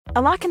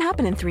A lot can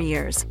happen in 3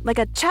 years,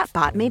 like a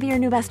chatbot may be your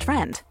new best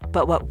friend.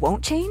 But what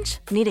won't change?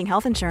 Needing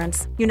health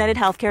insurance. United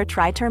Healthcare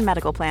Tri-Term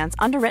Medical Plans,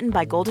 underwritten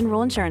by Golden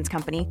Rule Insurance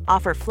Company,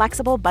 offer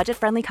flexible,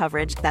 budget-friendly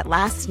coverage that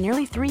lasts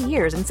nearly 3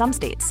 years in some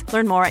states.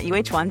 Learn more at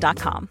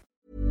uh1.com.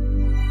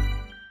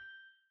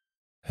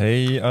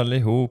 Hej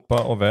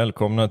allihopa och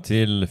välkomna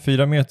till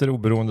 4 meter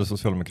oberoende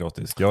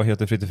socialdemokratisk. Jag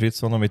heter Fritte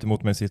Fritzson och mitt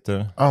emot mig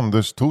sitter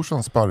Anders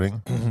Thorsson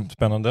Sparring.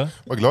 Spännande.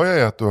 Vad glad jag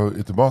är att du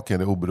är tillbaka i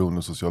det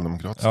oberoende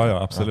socialdemokratiska.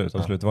 Ja, absolut.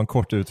 Det var en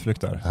kort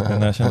utflykt där.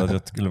 När jag kände att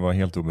jag skulle vara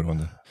helt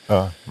oberoende.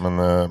 Ja, men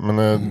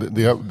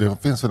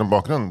det finns väl en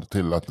bakgrund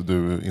till att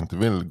du inte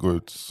vill gå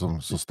ut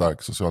som så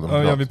stark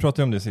socialdemokrat. Ja, vi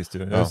pratade om det sist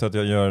ju. Jag sa att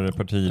jag gör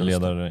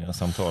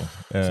partiledarsamtal.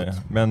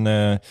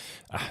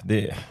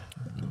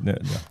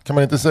 Kan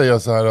man inte säga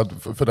så här att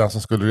för den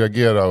som skulle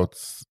reagera och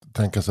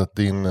tänka sig att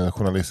din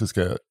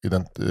journalistiska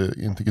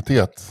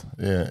integritet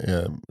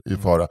är i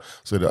fara,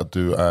 så är det att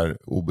du är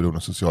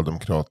oberoende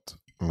socialdemokrat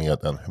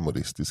med en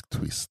humoristisk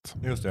twist.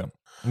 Just det.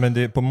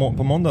 Men på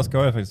måndag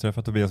ska jag faktiskt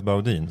träffa Tobias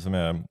Baudin som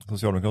är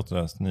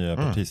Socialdemokraternas nya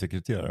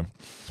partisekreterare.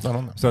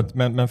 Spännande. Så att,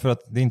 men för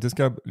att det inte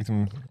ska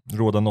liksom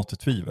råda något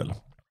tvivel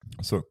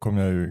så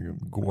kommer jag ju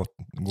gå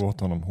åt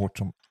honom hårt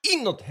som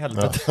inåt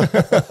helvete.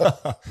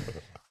 Ja.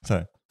 Så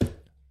här.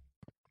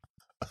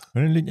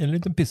 En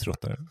liten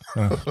pissråttare.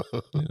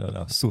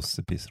 Ja,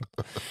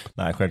 sosse-pissråttare.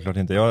 Nej, självklart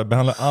inte. Jag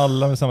behandlar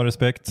alla med samma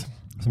respekt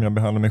som jag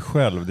behandlar mig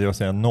själv. Det är att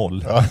säga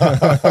 0.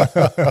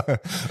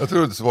 Jag tror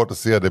det är svårt att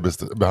se dig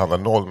behandla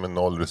 0 med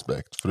 0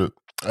 respekt.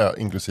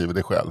 Inklusive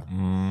dig själv.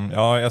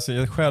 Ja, alltså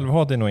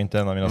självhat är nog inte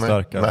en av mina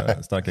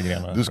starka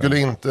grenar. Du skulle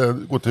inte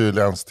gå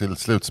tydligt ens till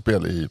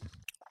slutspel i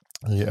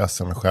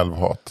SM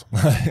självhat.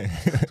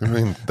 Skulle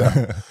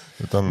inte.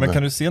 Men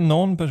kan du se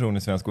någon person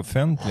i svensk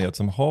offentlighet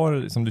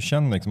som du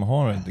känner liksom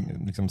har en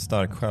liksom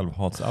stark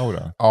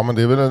självhatsaura? Ja, men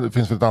det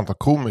finns väl ett antal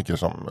komiker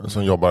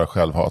som jobbar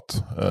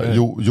självhat.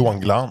 Johan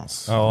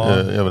Glans. Ja,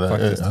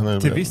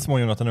 till viss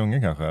mån Jonathan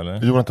Unge kanske,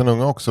 eller? Jonathan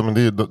Unge också,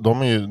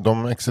 men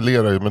de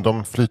excellerar ju, men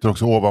de flyter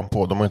också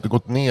ovanpå. De har inte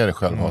gått ner i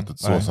självhatet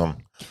så som...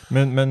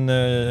 Men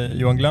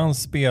Johan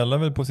Glans spelar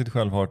väl på sitt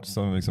självhat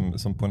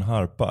som på en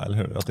harpa, eller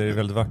hur? Att det är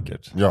väldigt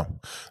vackert. Ja,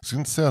 jag skulle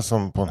inte säga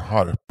som på en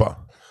harpa.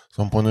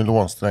 Som på en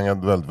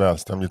nylonsträngad väldigt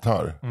välstämd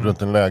gitarr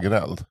runt en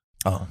lägereld.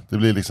 Det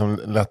blir liksom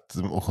lätt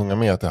att sjunga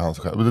med till hans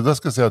själv. Det där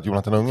ska jag säga att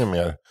Jonathan Unge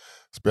mer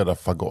spelar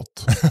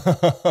fagott.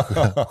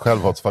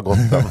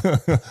 Självhatsfagotten.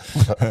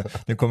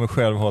 Nu kommer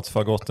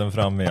självhatsfagotten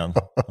fram igen.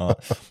 Ja,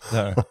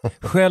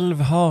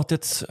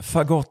 självhatets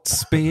fagott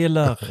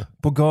spelar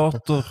på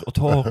gator och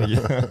torg.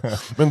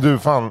 Men du,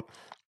 fan...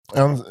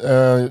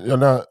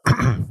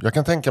 jag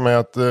kan tänka mig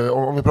att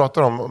om vi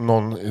pratar om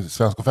någon i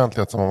svensk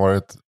offentlighet som har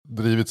varit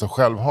drivits av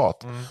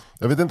självhat.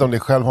 Jag vet inte om det är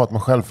självhat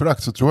med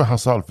självförakt, så tror jag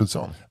Hasse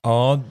Alfredsson.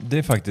 Ja, det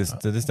är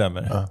faktiskt, det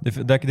stämmer.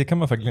 Ja. Det kan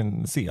man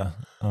faktiskt se.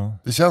 Ja.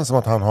 Det känns som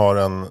att han har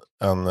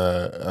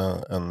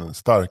en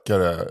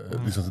starkare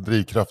liksom,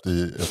 drivkraft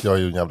i att jag är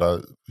ju en jävla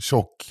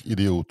tjock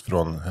idiot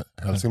från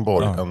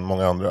Helsingborg än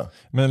många andra.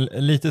 Men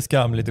lite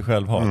skam, lite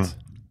självhat.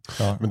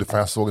 Ja. Men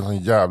jag såg en sån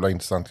jävla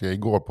intressant grej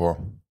igår på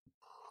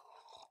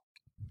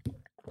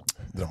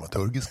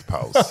dramaturgisk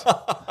paus.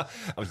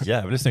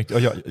 Jävligt snyggt.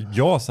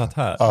 Jag satt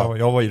här.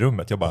 Jag var i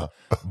rummet. Jag bara,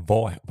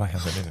 vad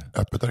händer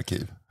nu? Öppet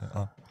arkiv.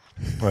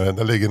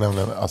 Där ligger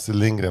nämligen Astrid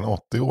Lindgren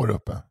 80 år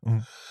uppe.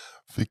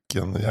 Fick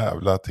en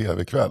jävla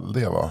tv-kväll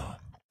det var.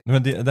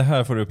 Men det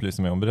här får du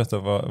upplysa mig om. Berätta,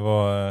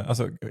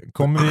 alltså,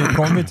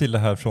 kommer vi till det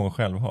här från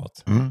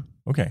självhat?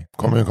 Okej.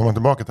 Kommer vi komma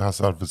tillbaka till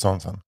Hasse Alfredsson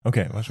sen?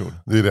 Okej, varsåg.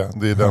 Det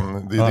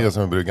är det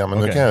som är bryggan. Men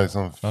nu kan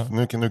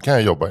jag nu kan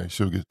jag jobba i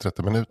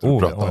 20-30 minuter och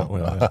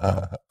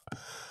prata.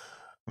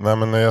 Nej,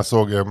 men när jag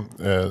såg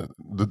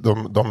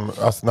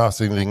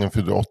Astrid Lindgren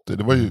fyllde 80,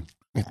 det var ju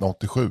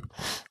 1987.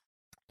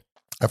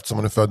 Eftersom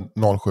man är född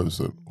 07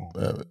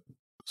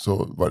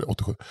 så var det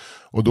 87.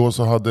 Och då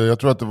så jag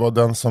tror att det var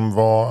den som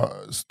var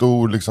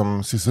stor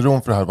liksom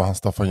ciceron för det här var han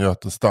Staffan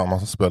Götestam, han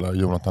som spelar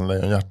Jonathan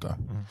Lejonhjärta.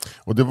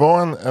 Och det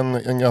var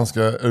en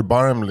ganska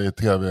erbarmlig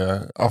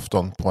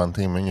tv-afton på en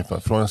timme ungefär.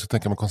 Från jag ska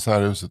tänka mig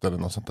Konserthuset eller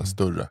något sånt där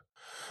större.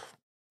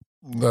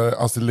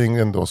 Där Astrid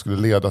Lindgren då skulle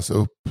ledas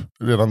upp,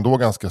 redan då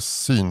ganska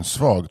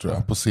synsvag tror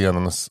jag, på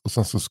scenen. Och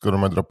sen så ska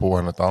de dra på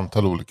henne ett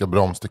antal olika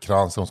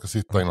bromsterkransar. Hon ska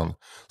sitta i någon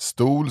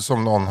stol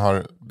som någon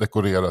har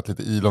dekorerat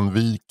lite Ilon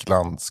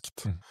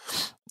Wiklandskt.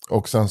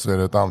 Och sen så är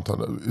det ett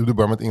antal, det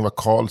börjar med att Ingvar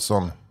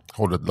Carlsson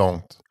håller ett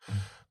långt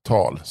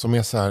tal som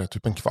är så här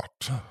typ en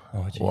kvart.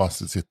 Och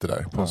Astrid sitter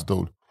där på en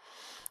stol.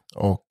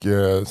 Och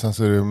sen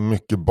så är det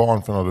mycket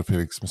barn från Adolf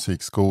Fredriks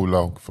musikskola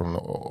och från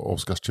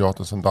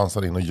Oscarsteatern som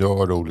dansar in och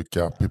gör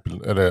olika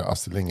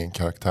Astrid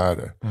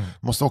Lindgren-karaktärer.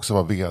 Det måste också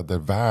vara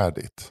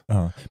vedervärdigt.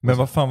 Men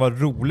vad fan var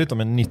roligt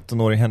om en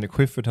 19-årig Henrik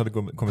Schyffert hade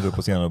kommit upp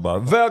på scenen och bara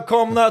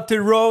välkomna till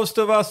Roast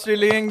of Astrid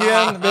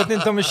Lindgren. Vet ni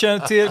inte om vi känner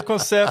till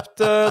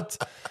konceptet?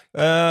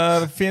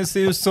 Finns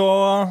i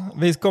USA.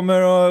 Vi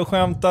kommer att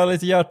skämta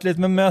lite hjärtligt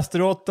med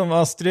mästerrått om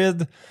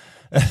Astrid.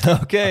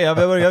 Okej, vad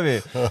börjar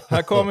vi?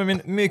 Här kommer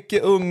min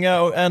mycket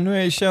unga och ännu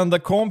ej kända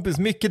kompis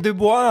Micke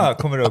Dubois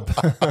kommer upp.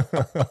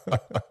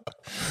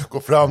 Gå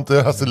fram till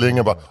Astrid Lindgren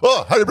och bara,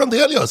 här är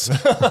Brandelius!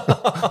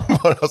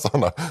 Bara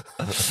sådana.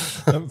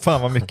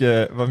 Fan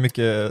vad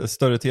mycket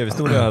större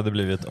tv-historia det hade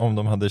blivit om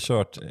de hade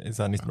kört i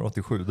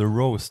 1987, The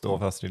Roast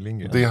of Astrid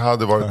Lindgren. Det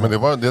hade varit,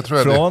 men det tror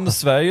jag från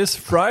Sveriges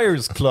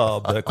Friars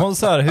Club,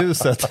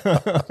 Konserthuset.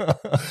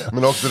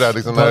 Men också det där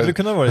liksom... Det hade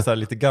kunnat vara så här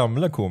lite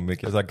gamla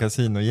komiker, så här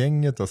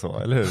Kasinogänget och så,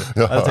 eller hur?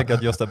 Ja. Jag tänker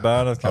att Gösta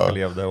Bernhards kanske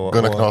levde. Och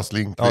Gunnar Knas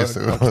Lindqvist.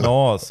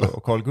 Knas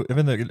och Carl, jag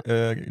vet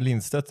inte,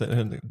 Lindstedt.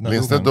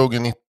 Lindstedt dog i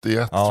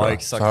 91, ja,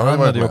 exakt. Han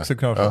hade ju också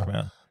kunnat vara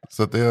med.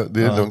 Så det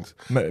är lugnt.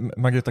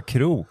 Margareta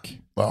Krok.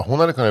 Ja, hon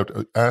hade kunnat gjort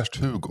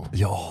Ernst-Hugo.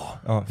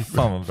 Ja, fy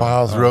fan vad bra. För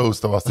hans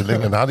roast av Astrid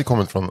Lindgren, det hade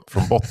kommit från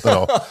botten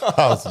av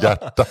hans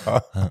hjärta.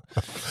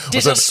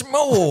 Dessa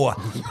små,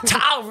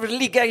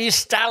 tarvliga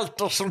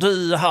gestalter som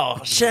du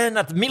har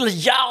tjänat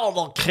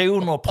miljarder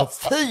kronor på.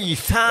 Fy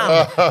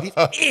fan, din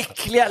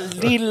äckliga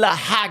lilla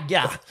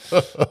hagga.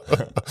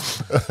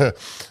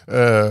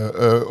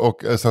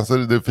 Och sen så är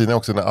det fina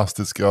också när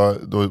Astrid ska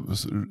då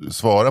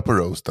svara på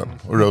roasten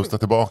och roasta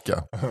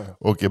tillbaka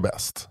och är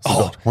bäst.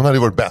 Hon hade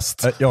ju varit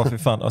bäst. Ja, för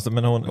fan. Alltså,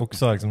 men hon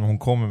också liksom, hon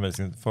kommer med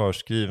sin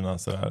förskrivna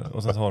sådär,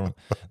 och sen så har hon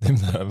den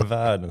där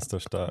världens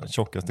största,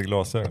 tjockaste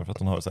glasögon för att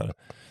hon har så här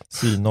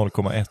syn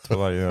 0,1 på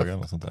varje öga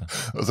och sånt där.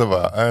 Och så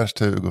bara,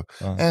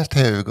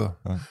 Ernst-Hugo,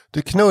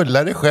 du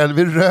knullar dig själv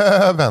i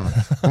röven.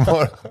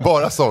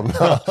 Bara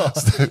sådana.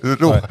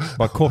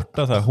 Bara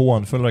korta så här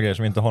hånfulla grejer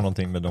som inte har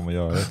någonting med dem att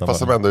göra. Fast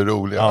som ändå är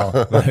roliga.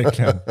 Ja,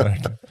 verkligen.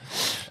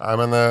 Nej,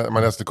 men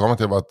man läste komma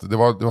till att det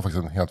var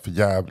faktiskt en helt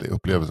förjävlig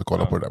upplevelse att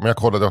kolla på det där. Men jag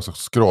kollade också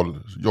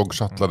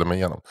joggshuttlade mig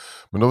igenom.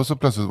 Men då så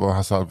plötsligt var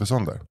Hasse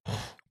Alfredson där.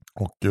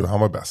 Och han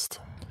var bäst.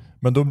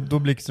 Men då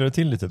blixtrade det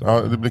till lite då?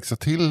 Ja, det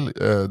blixtrade till,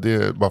 det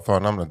är bara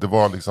förnamnet. Det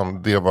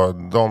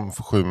var de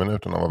 7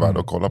 minuterna var värda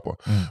att kolla på.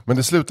 Men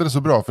det slutade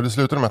så bra, för det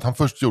slutade med att han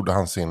först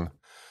gjorde sin...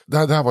 Det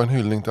här var en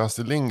hyllning till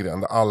Astrid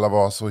Lindgren, där alla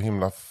var så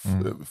himla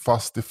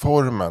fast i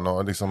formen,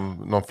 och liksom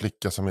någon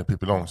flicka som är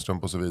Pippi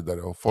Långstrump och så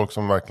vidare. Och folk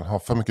som verkligen har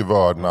för mycket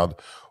vördnad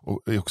och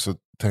också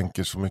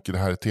tänker så mycket det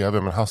här i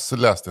tv. Men Hasse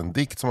läste en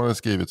dikt som han hade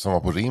skrivit som var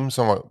på rim,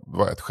 som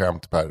var ett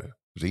skämt per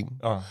rim.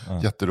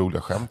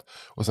 Jätteroliga skämt.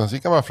 Och sen så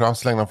gick han bara fram,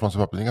 slängde han från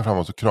sig papper, gick han fram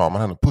och så kramade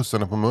han henne och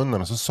pussade henne på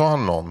munnen, och så sa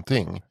han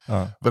någonting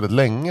väldigt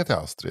länge till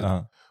Astrid.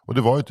 Och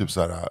det var ju typ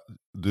så här,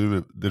 du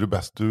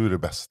är det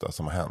bästa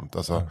som har hänt.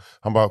 Alltså,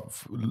 han bara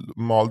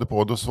malde på,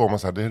 och då såg man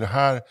så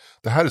här,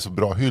 det här är så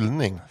bra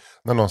hyllning.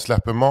 När någon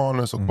släpper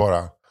manus och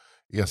bara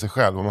är sig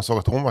själv. Och man såg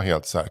att hon var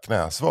helt så här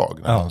knäsvag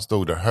när han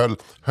stod där.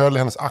 Höll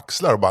hennes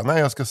axlar och bara, nej,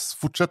 jag ska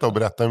fortsätta att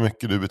berätta hur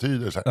mycket du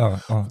betyder. Så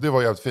här. Det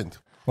var jävligt fint.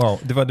 Wow,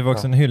 det var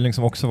också en hyllning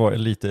som också var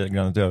lite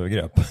grann ett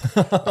övergrepp.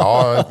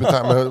 Ja,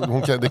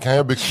 men det kan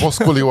jag byggt på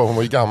Skolio, hon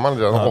var ju gammal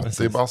redan,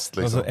 80 bast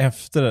liksom. Alltså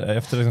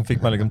efter liksom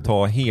fick man liksom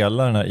ta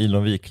hela den här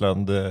Ilon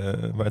Wikland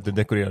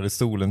dekorerade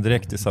stolen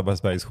direkt i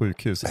Sabbatsbergs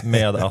sjukhus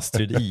med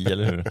Astrid i,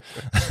 eller hur?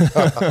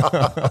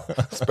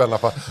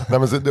 Spännande. Nej,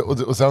 men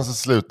och sen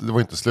så det var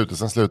inte slutet,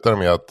 sen slutade det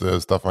med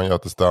att Staffan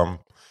Götestam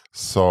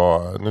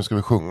sa, nu ska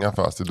vi sjunga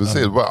för Astrid. Då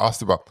säger bara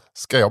Astrid bara,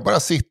 ska jag bara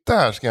sitta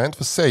här? Ska jag inte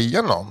få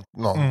säga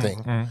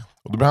någonting?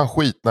 Och då blir han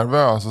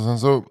skitnervös, och sen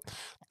så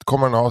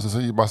kommer han av sig,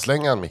 så bara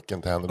slänger han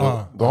micken till henne.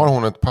 Då har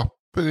hon ett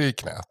papper i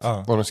knät. Då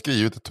har hon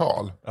skrivit ett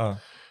tal.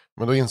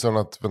 Men då inser hon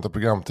att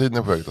programtiden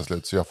är på väg att ta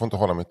slut, så jag får inte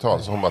hålla mitt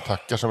tal. Så hon bara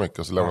tackar så mycket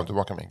och så lämnar hon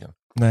tillbaka micken.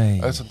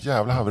 Nej. Det är sånt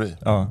jävla haveri.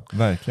 Ja,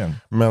 verkligen.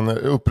 Men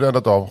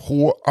uppräddat av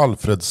H.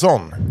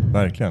 Alfredsson.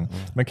 Verkligen.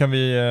 Men kan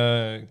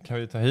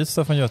vi ta hit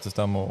Staffan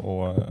Götestam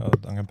och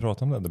att han kan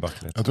prata om det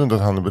debaclet? Jag tror inte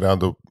att han är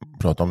beredd att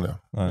prata om det.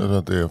 Nej. Jag tror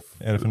att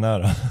är det för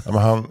nära? Ja,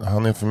 men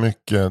han är för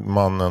mycket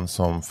mannen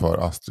som för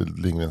Astrid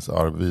Lindgrens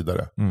arv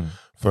vidare.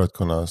 För att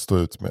kunna stå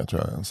ut med,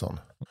 tror jag, en sån.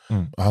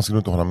 Han skulle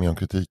inte hålla med om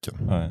kritiken.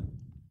 Nej.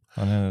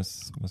 Han är,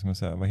 vad ska man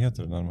säga, vad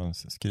heter det när man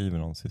skriver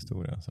någons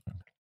historia?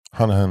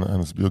 Han är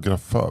hennes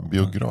biograf.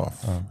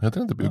 Heter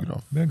det inte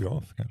biograf?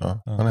 Biograf kanske.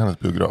 Ja. Han är hennes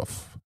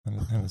biograf.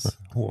 Hennes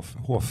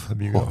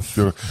hofbiograf.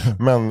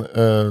 Men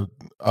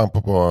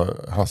apropå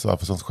Hasse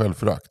Alfredsons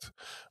självförakt.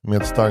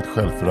 Med starkt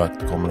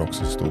självförakt kommer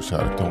också stor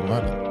kärlek till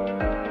omvärlden.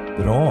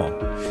 Bra.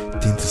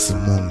 Det är inte så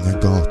många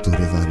gator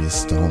i varje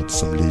stad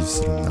som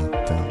lyser om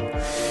natten.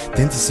 Det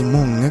är inte så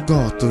många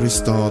gator i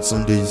stad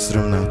som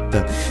lyser om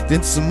natten. Det är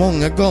inte så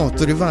många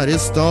gator i varje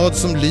stad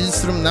som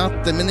lyser om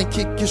natten. Men en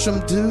kicker som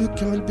du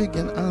kan väl bygga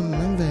en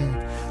annan väg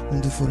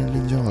om du får en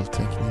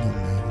linjalteckning av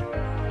mig.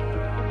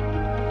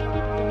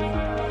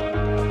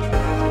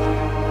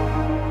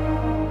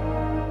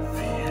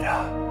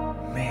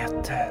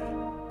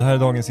 Det här är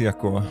Dagens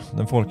Eko.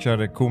 Den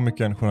folkkäre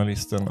komikern,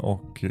 journalisten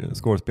och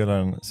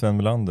skådespelaren Sven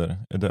Melander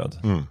är död.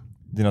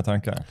 Dina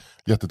tankar?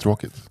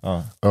 Jättetråkigt.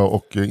 Ja.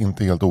 Och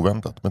inte helt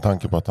oväntat. Med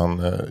tanke på att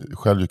han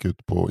själv gick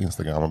ut på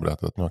Instagram och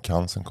berättade att nu har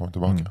cancern kommit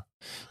tillbaka.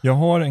 Jag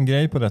har en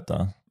grej på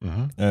detta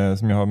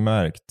som jag har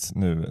märkt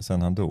nu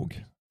sedan han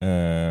dog.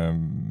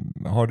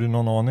 Har du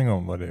någon aning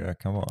om vad det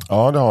kan vara?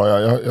 Ja, det har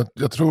jag.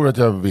 Jag tror att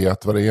jag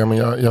vet vad det är, men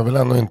jag vill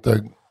ändå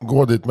inte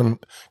gå dit. Men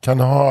kan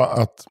det ha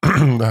att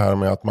det här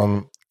med att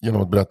man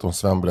genom att berätta om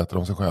Sven berättar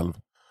om sig själv?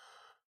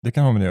 Det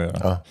kan ha med det att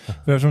göra. Ja.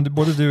 För eftersom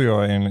både du och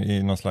jag är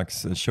i någon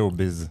slags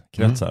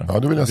showbiz-kretsar. Ja,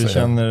 det vill jag Vi säga.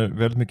 känner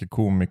väldigt mycket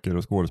komiker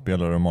och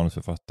skådespelare och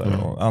manusförfattare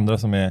och andra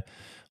som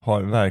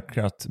har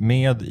verkat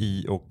med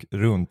i och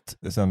runt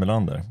Sven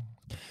Melander.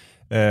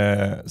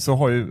 Så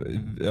har ju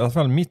i alla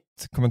fall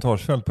mitt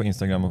kommentarsfält på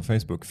Instagram och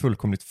Facebook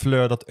fullkomligt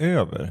flödat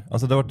över.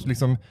 Alltså det har varit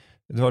liksom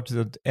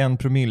 1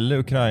 promille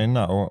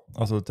Ukraina och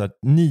alltså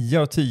 9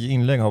 av 10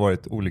 inlägg har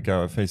varit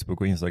olika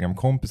Facebook- och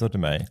Instagram-kompisar till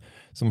mig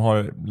som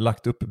har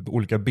lagt upp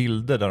olika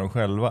bilder där de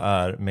själva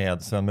är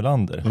med Sven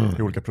Melander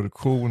i olika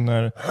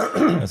produktioner,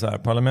 så här,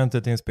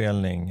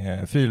 Parlamentet-inspelning,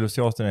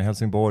 Friluftsteatern i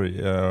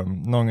Helsingborg,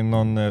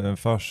 någon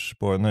fars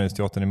på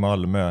Nöjesteatern i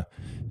Malmö,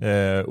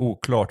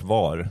 oklart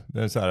var,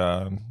 så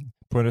här,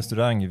 på en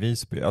restaurang i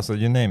Visby, alltså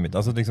you name it,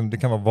 alltså liksom, det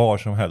kan vara var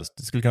som helst,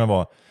 det skulle kunna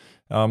vara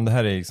men det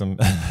här är liksom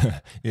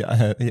i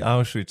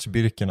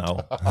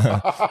Auschwitz-Birkenau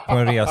på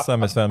en resa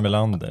med Sven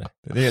Melander.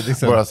 Det är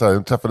liksom... Bara så här,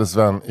 jag träffade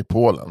Sven i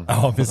Polen.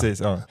 Ja,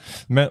 precis. Ja.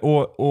 Men,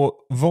 och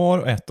var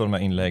och ett av de här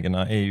inläggen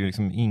är ju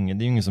liksom det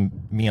är ingen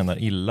som menar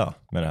illa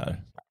med det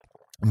här.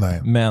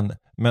 Nej.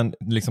 Men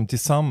liksom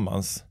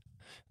tillsammans,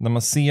 när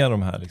man ser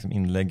de här liksom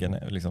inläggen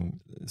liksom,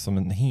 som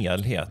en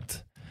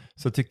helhet,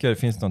 så tycker jag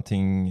det finns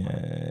någonting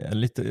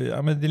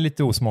men det är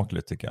lite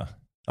osmakligt tycker jag.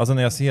 Alltså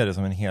när jag ser det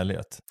som en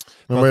helhet.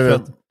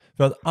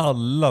 För att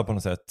alla på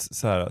något sätt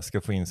så här,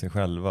 ska få in sig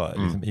själva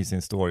liksom, i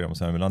sin story om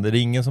Sven Melander. Det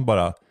är ingen som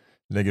bara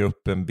lägger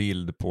upp en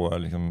bild på,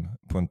 liksom,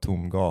 på en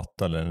tom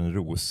gata eller en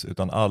ros.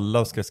 Utan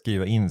alla ska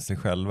skriva in sig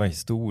själva i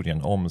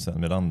historien om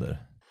Sven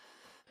Melander.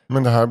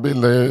 Men det här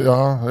bilden,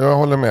 ja, jag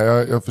håller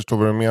med. Jag förstår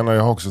vad du menar.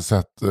 Jag har också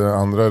sett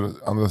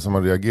andra som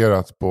har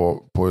reagerat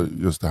på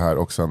just det här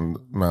och sen,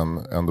 men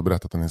ändå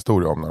berättat en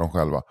historia om dem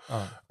själva.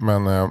 Ja.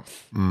 Men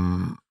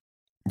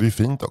det är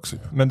fint också.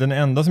 Men den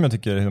enda som jag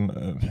tycker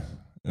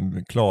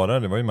klarare,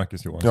 det var ju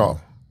Marcus Johansson.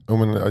 Ja,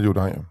 men det gjorde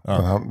han ju.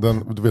 Ja.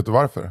 Du vet du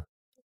varför?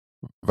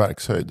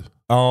 Verkshöjd.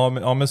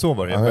 Ja, men så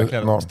var det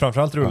verkligen.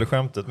 Framförallt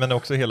rulleskämtet, men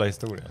också hela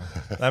historien.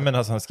 Nej, men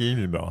alltså han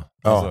skriver ju bra.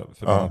 Ja,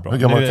 bra. Hur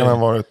gammal kan han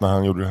ha varit när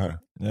han gjorde det här?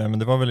 Ja, men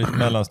det var väl lite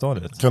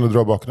mellanstadiet. Kan du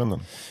dra bakgrunden?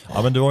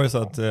 Ja, men det var ju så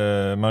att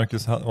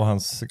Marcus och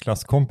hans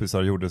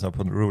klasskompisar gjorde så här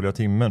på roliga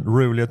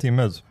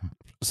timmen.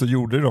 Så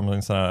gjorde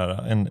de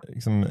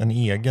en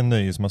egen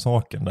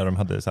nöjesmassaker där de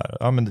hade så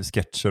här,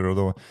 sketcher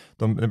och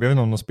jag vet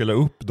inte om de spelade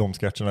upp de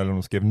sketcherna eller om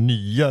de skrev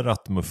nya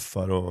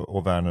rattmuffar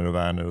och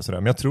Werner och sådär.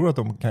 Men jag tror att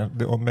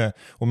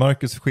och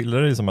Marcus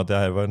skildrade det som att det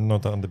här var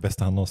något av det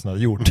bästa han någonsin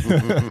hade gjort.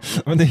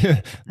 Men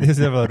det är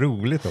så jävla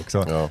roligt också.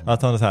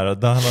 Att han så här,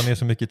 där han har ner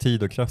så mycket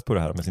tid och kraft på det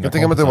här med sina Jag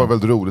tänker mig att det var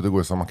väldigt roligt att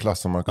gå i samma klass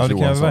som Marcus Johansson.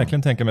 Ja, det kan jag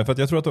verkligen tänka mig. För att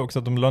jag tror att också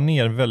att de la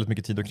ner väldigt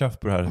mycket tid och kraft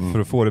på det här för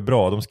att få det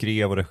bra. De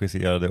skrev och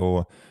regisserade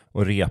och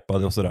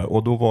repade och sådär.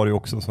 Och då var det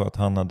också så att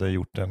han hade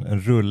gjort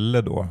en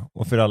rulle då.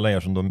 Och för alla er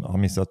som de har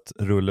missat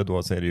rulle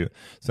då, så är det ju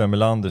Sven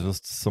Melander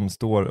som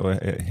står och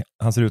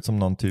han ser ut som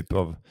någon typ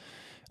av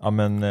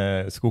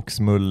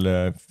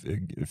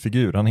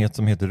skogsmullfigur. Han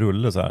heter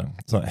Rulle så här.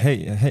 Så,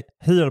 hej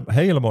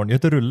alla barn, jag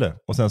heter Rulle.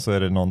 Och sen så är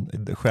det någon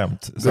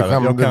skämt. Så här,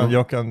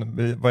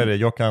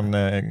 jag kan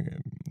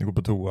gå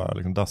på toa,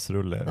 liksom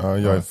dassrulle. Ja,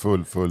 jag är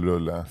full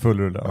rulle. Full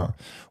rulle, ja.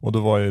 Och då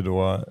var ju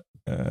då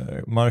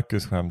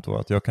Marcus skämt då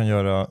att jag kan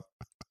göra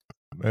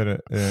jag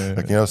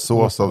kan göra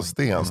sås av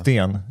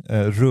sten.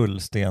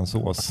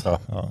 Rullstensås. Ja.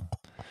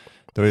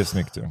 Det var ju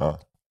snyggt ju. Ja.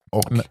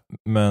 Och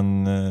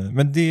men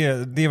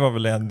det var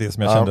väl det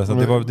som jag kände att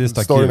det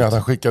stack storyn ut. Är att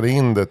han skickade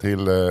in det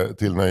till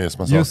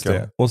Nöjesmassakern. Just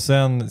det. Och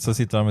sen så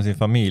sitter han med sin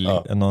familj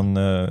någon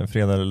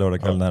fredag eller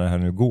lördagkväll när det här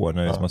nu går,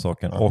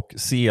 Nöjesmassakern, och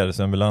ser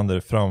Sven Melander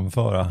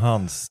framföra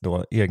hans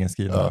då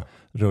egenskrivna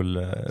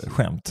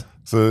rullskämt.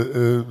 Så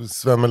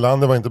Sven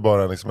Melander var inte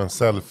bara liksom en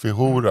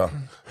selfie-hora.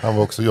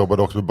 Han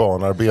jobbade också med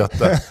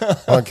barnarbete.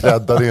 Han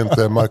kräddade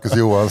inte Marcus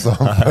Johansson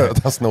för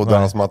att han snodde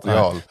hans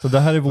material. Så det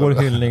här är vår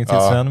hyllning till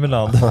Sven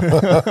Melander.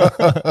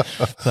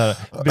 Så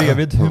här,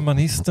 bredvid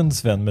humanisten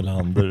Sven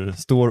Melander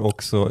står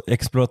också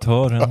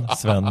exploatören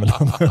Sven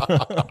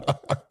Melander.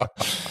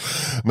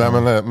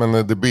 Nej,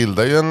 men det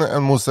bildar ju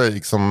en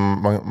mosaik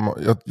som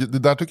det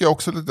där tycker jag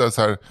också lite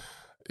så här.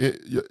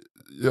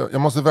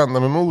 Jag måste vända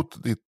mig mot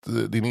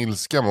din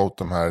ilska mot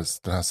den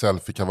här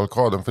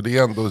selfie-kavalkaden. För det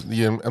är ändå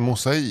en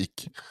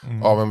mosaik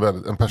av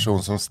en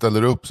person som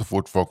ställer upp så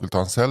fort folk vill ta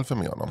en selfie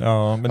med honom.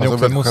 Ja, men det är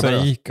också en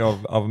mosaik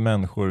av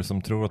människor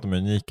som tror att de är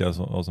unika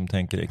och som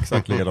tänker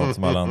exakt likadant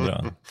som alla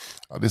andra.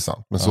 Ja, det är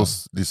sant. Men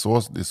det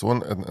är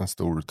så en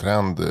stor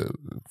trend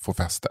får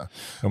fäste.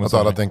 Att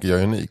alla tänker jag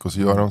är unik och så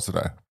gör de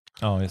sådär.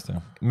 Ja, just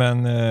det.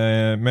 Men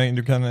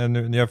du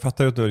kan, jag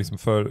fattar ju att du liksom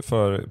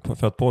för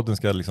att podden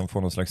ska liksom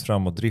få någon slags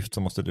framåtdrift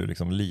så måste du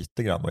liksom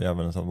lite grann vara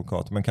djävulens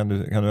advokat. Men kan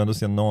du ändå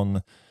se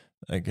någon,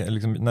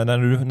 liksom,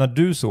 när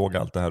du såg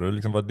allt det här, och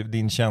liksom, vad var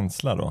din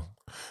känsla då?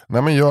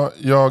 Nej, men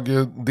jag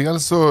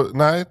dels så,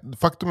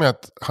 faktum är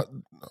att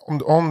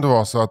om det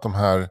var så att de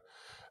här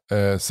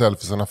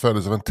selfiesarna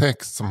följdes av en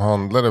text som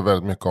handlade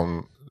väldigt mycket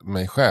om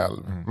mig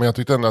själv. Men jag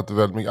tyckte ändå att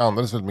det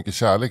andades väldigt mycket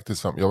kärlek till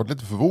Sven. Jag var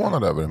lite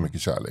förvånad över hur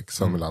mycket kärlek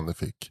Sven Melander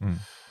fick.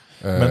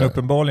 Men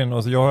uppenbarligen,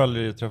 alltså jag har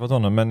aldrig träffat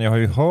honom, men jag har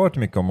ju hört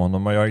mycket om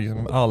honom och jag har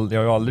ju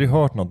aldrig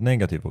hört något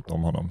negativt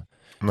om honom.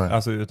 Nej.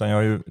 Alltså, utan jag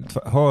har ju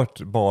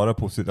hört bara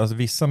positivt. Alltså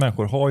vissa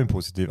människor har ju en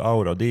positiv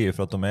aura, det är ju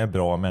för att de är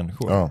bra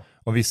människor. Ja.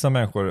 Och vissa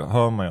människor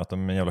hör man ju att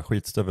de är en jävla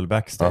skitstövel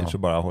backstage och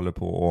bara håller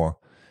på och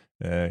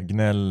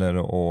gnäller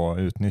och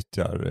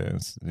utnyttjar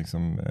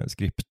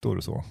skriptor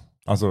och så.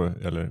 Alltså,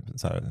 eller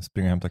så här,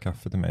 springa och hämta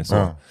kaffe till mig.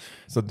 Så,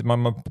 så att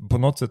man, på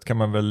något sätt kan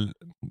man väl,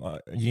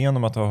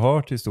 genom att ha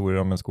hört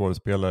historier om en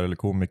skådespelare eller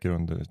komiker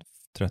under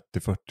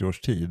 30-40 års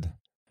tid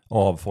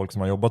av folk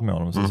som har jobbat med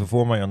honom, så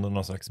får man ju ändå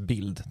någon slags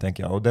bild,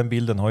 tänker jag. Och den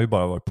bilden har ju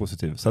bara varit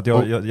positiv. Så att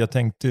jag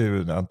tänkte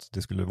ju att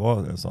det skulle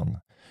vara en sån.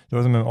 Det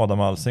var som med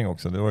Adam Alsing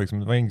också. Det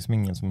var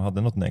ingen som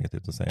hade något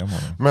negativt att säga om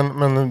honom.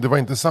 Men det var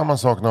inte samma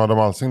sak när Adam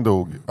Alsing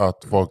dog,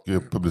 att folk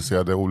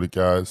publicerade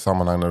olika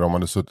sammanhang när de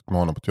hade suttit med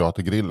honom på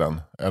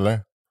Teatergrillen, eller?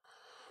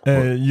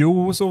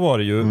 Jo, så var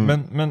det ju.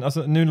 Men alltså,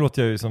 nu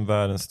låter jag ju som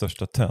världens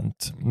största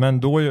tönt.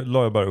 Men då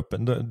la jag bara upp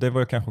det var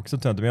ju kanske också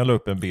tönt, men jag la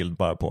upp en bild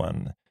bara på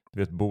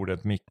ett bord,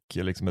 ett mick,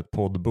 liksom ett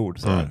poddbord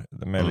så här,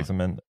 med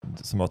liksom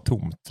som var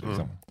tomt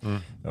liksom.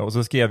 Och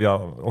så skrev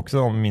jag också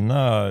om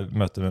mina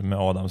möten med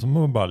Adam som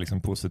var bara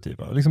liksom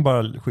positiva, liksom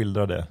bara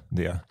skildrade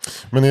det.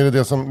 Men är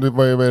det som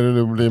vad är det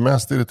du blir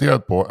mest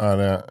irriterad på? Är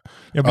det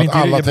att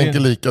alla tänker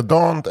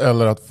likadant,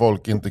 eller att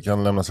folk inte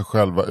kan lämna sig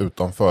själva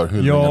utanför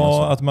hyllningarna?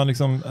 Ja,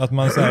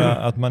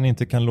 att man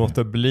inte kan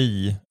låta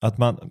bli, att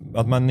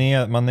man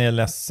är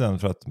ledsen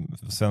för att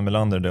Sven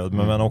Melander är död,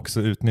 men man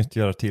också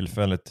utnyttjar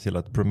tillfället till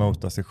att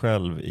promota sig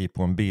själv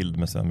på en bild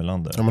med Sven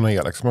Melander. Ja, men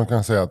Alex, man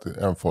kan säga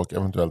att folk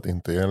eventuellt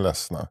inte är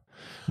ledsna.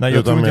 Nej,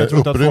 jag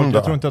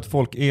tror inte att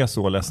folk är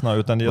så ledsna,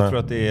 utan jag tror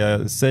att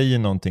det säger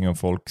någonting om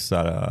folks så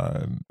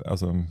här,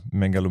 alltså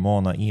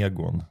megalomana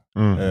egon.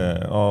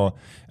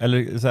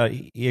 Eller så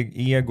här,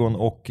 egon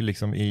och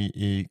liksom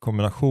i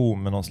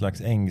kombination med någon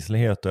slags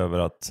ängslighet över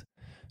att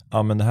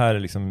men det här är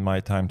liksom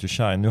my time to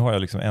shine. Nu har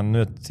jag liksom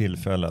ännu ett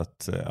tillfälle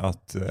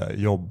att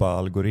jobba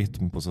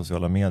algoritm på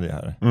sociala medier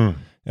här.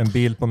 En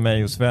bild på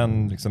mig och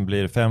Sven liksom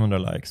blir 500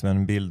 likes, men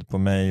en bild på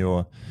mig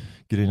och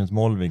Grynet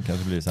Molvig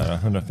kanske blir så här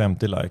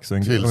 150 likes. Och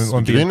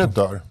en Grynet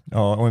dör.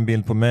 Ja, och en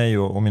bild på mig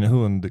och min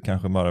hund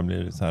kanske bara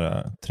blir så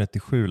här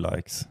 37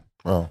 likes.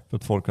 Ja. För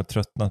att folk har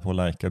tröttnat på att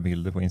lajka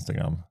bilder på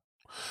Instagram.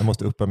 Jag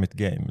måste uppa mitt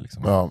game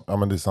liksom. Ja,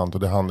 men det är sant.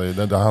 Och det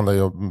handlar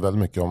ju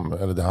väldigt mycket om,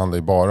 eller det handlar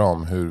ju bara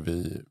om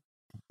hur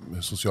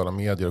sociala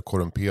medier har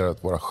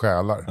korrumperat våra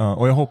själar. Ja,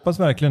 och jag hoppas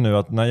verkligen nu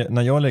att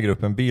när jag lägger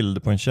upp en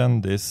bild på en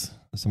kändis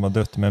som har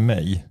dött med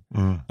mig,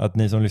 att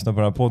ni som lyssnar på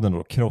den här podden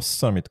då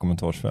krossar mitt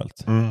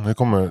kommentarsfält.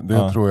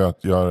 Det tror jag att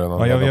jag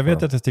redan... Ja, jag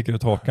vet att jag sticker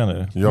ut hakan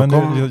nu.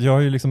 Jag har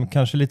ju liksom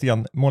kanske lite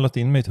grann målat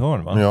in mig i ett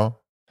hörn, va? Ja.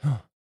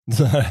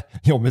 Så här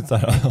jobbigt så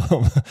här,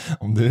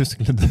 om du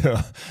skulle dö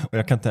och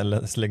jag kan inte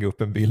lägga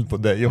upp en bild på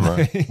dig och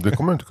mig. Det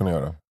kommer du inte kunna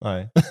göra.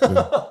 Nej.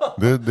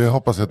 Det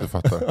hoppas jag att du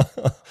fattar.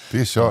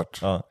 Det är kört.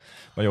 Ja,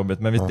 vad jobbigt.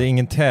 Men det är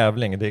ingen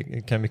tävling. Det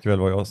kan mycket väl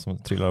vara jag som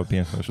trillar upp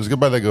in först. Du ska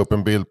bara lägga upp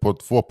en bild på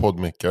 2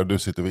 poddmickar. Du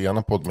sitter vid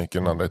ena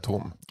poddmicken, den andra är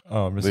tom.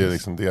 Ja, precis. Det är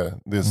liksom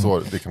det är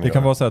så det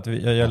kan vara så att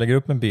jag lägger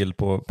upp en bild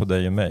på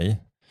dig och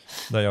mig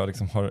där jag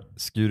liksom har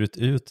skurit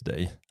ut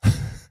dig.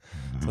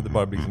 Så att det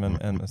bara blir som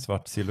en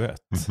svart silhuett.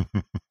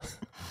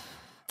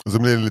 Och så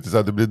blir det lite så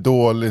här, det blir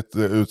dåligt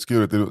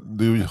utskuret.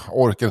 Du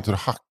orkar inte, du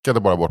hackade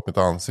bara bort mitt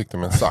ansikte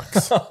med en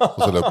sax.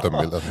 Och så la upp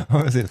den bilden. Ja,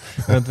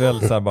 precis.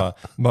 Eventuellt så här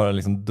bara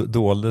liksom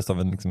doldes av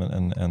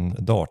en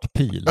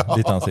dartpil.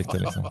 Ditt ansikte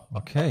liksom.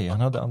 Okej,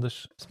 han hade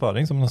Anders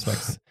Sparring som någon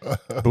slags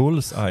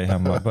bullseye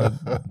hemma.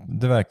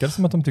 Det verkade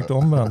som att de tyckte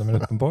om varandra, men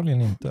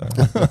uppenbarligen inte.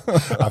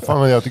 Ja, fan,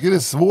 men jag tycker det är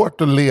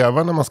svårt att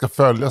leva när man ska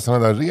följa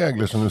sådana där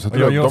regler som du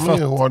sätter upp. De är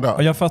ju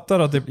hårda. Jag fattar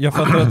att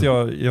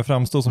jag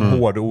framstår som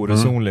hård och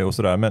oresonlig och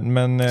sådär.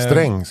 Men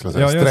sträng, skulle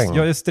jag säga.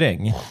 Jag är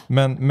sträng.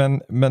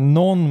 Men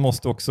någon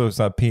måste också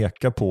så här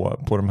peka på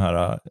de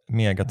här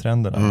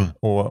megatrenderna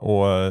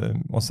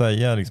och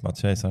säga liksom att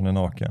kejsaren är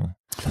naken.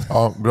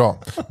 Ja, bra.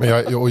 Men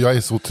jag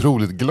är så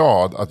otroligt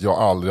glad att jag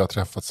aldrig har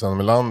träffat Sven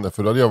Melander.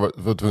 För då hade jag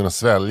varit tvungen att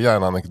svälja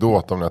en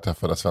anekdot om när jag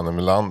träffade Sven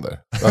Melander.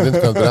 Jag hade inte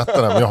kunnat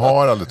berätta det, men jag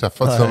har aldrig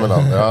träffat Sven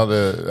Melander. Jag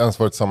hade ens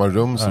varit i samma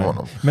rum som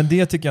honom. Men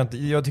det tycker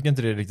jag tycker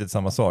inte det är riktigt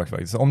samma sak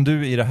faktiskt. Om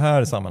du i det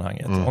här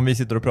sammanhanget, om vi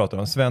sitter och pratar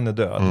om Sven är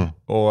död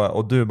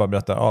och du bara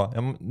berättar,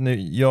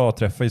 jag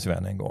träffade ju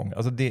Sven en gång.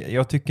 Alltså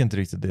jag tycker inte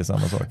riktigt det är samma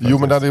sak faktiskt. Jo,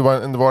 men det hade ju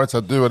varit så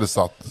att du hade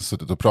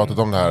suttit och pratat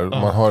om det här.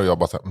 Man hör jag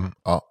bara så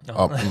här,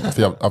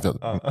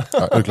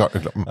 är du klar?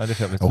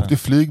 Jag åkte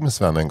flyg med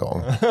Sven en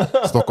gång.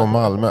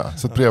 Stockholm-Malmö.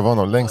 Så bredvid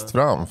honom längst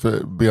fram.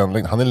 För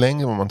benlängd. Han är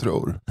längre än vad man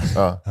tror.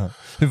 Ja.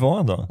 Hur var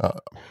han då?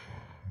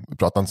 Vi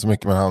pratar inte så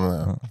mycket, men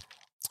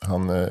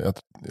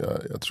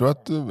jag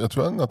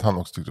tror att han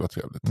också tyckte det var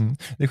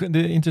trevligt. Det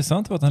är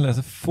intressant att han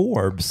läser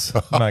Forbes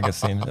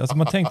magazine. Alltså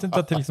man tänkte inte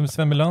att liksom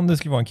Sven Melander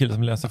skulle vara en kille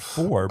som läser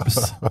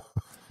Forbes.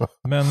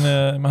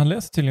 Men han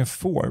läser tydligen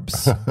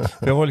Forbes.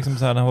 För jag var liksom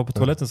så här, när han var på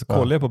toaletten så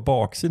kollade jag på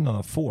baksidan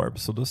av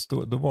Forbes och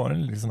då var det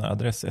en liksom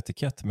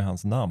adressetikett med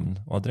hans namn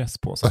och adress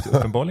på. Så att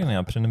uppenbarligen är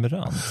han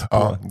prenumerant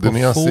på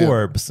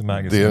Forbes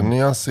Magazine. Det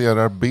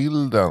nyanserar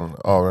bilden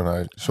av den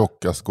här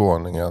tjocka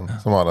skåningen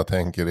som alla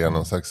tänker är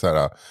någon slags så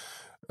här,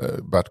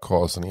 Bert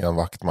Karlsson, Ian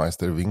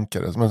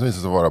Wachtmeister-vinkare. Som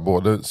visar sig vara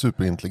både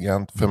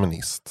superintelligent,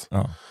 feminist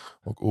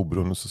och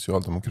oberoende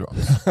socialdemokrat.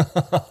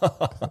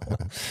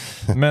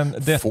 Men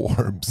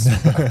Forbes.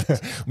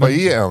 Vad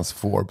är ens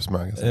Forbes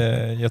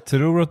Magazine? Jag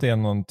tror att det är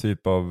någon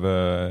typ av...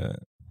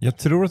 jag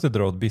tror att det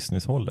drar åt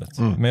businesshållet.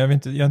 Men jag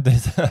vet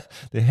inte,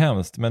 det är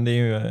hemskt. Men det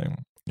är ju...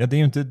 Ja, det är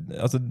ju inte...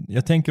 Alltså,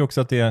 jag tänker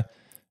också att det är...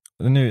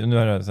 Nu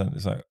är det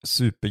så här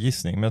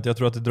supergissning. Men jag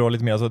tror att det drar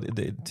lite mer... Alltså,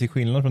 till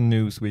skillnad från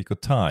Newsweek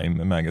och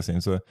Time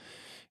Magazine så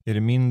är det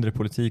mindre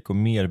politik och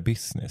mer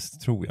business,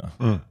 tror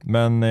jag.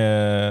 Men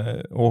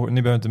och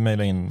ni behöver inte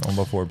mejla in om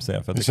vad Forbes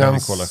säger, för att det kan vi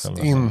kolla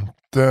själva.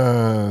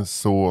 Inte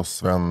så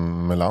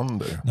Sven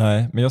Melander.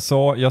 Nej, men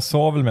jag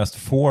sa väl mest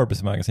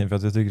Forbes Magazine för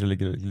att jag tycker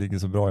det ligger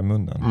så bra i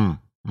munnen.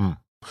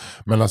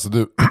 Men alltså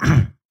det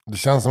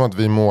känns som att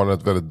vi målar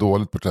ett väldigt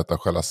dåligt porträtt av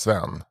själva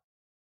Sven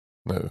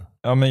nu.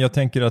 Ja, men jag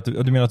tänker att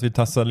du menar att vi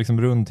tassar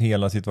liksom runt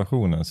hela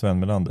situationen, Sven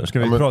Melander.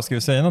 Ska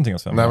vi säga någonting om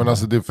Sven Melander? Men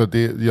alltså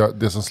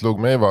det som slog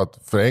mig var att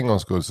för en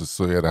gångs skull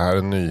så är det här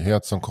en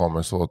nyhet som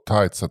kommer så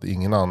tajt så att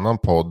ingen annan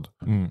podd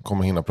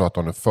kommer hinna prata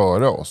om det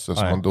före oss,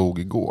 eftersom han dog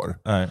igår.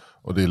 Nej.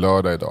 Och det är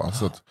lördag idag,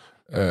 så att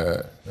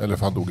eller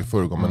för han dog i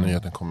förrgår, men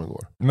nyheten kom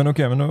igår. Men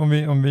okej, men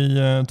om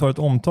vi tar ett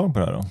omtag på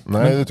det här då?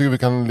 Nej, jag tycker vi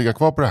kan ligga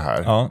kvar på det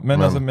här. Ja,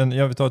 men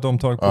jag vill ta ett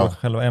omtag på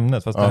själva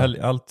ämnet. Fast det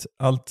här,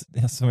 allt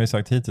som vi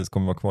sagt hittills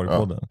kommer vara kvar i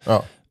podden.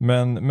 Ja.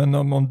 Men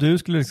om du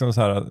skulle liksom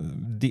så här,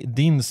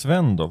 din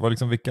Sven då,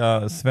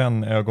 vilka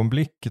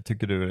Sven-ögonblick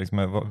tycker du,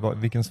 liksom,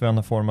 vilken Sven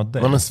har format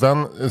dig? Men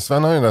Sven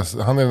han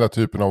är den där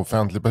typen av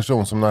offentlig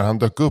person som när han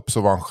dök upp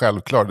så var han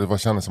självklar. Det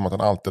kändes som att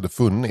han alltid hade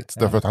funnits.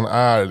 Därför att han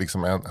är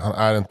liksom han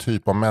är en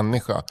typ av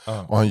människa.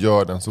 Och han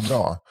gör den så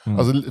bra.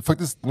 Alltså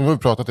faktiskt, nu har vi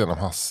pratat igen om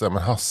Hasse,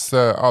 men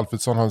Hasse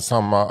Alfredsson har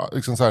samma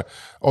liksom så här,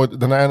 och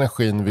den här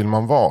energin vill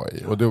man vara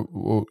i. Och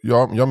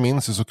jag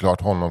minns ju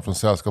såklart honom från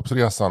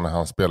Sällskapsresan när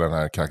han spelar den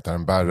här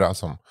karaktären Berra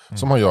som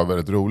han gör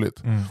väldigt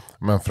roligt.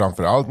 Men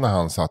framförallt när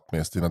han satt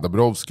med Stina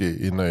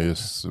Dabrowski i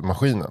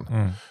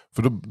Nöjesmaskinen.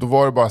 För då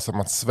var det bara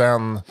som att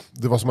Sven,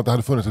 det var som att det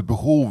hade funnits ett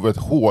behov, ett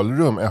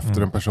hålrum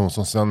efter en person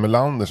som Sven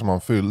Melander som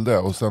han fyllde.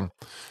 Och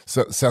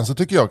sen så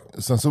tycker jag,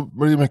 sen så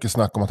var det mycket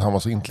snack om att han var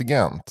så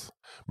intelligent.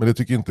 Men jag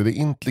tycker inte det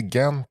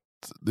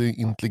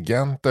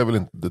intelligenta är väl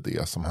inte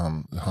det som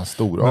han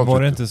stora. Men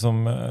var det inte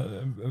som,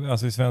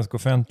 alltså i svensk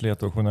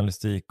offentlighet och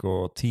journalistik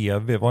och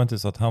tv, var det inte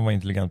så att han var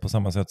intelligent på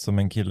samma sätt som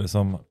en kille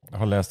som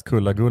har läst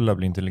Kulla-Gulla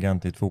blir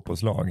intelligent i ett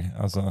fotbollslag?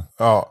 Alltså,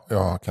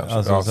 ja kanske.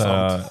 Alltså, ja,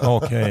 såhär,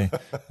 okej.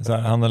 Såhär,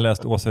 han har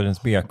läst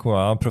Åsördens BK,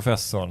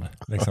 professorn.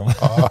 Liksom.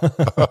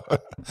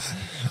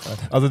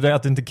 Alltså det är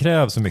att det inte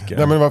krävs så mycket.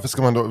 Nej, men varför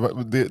ska man då,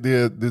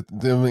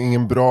 det är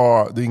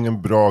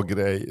ingen bra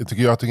grej. Jag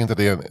tycker inte att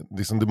det är,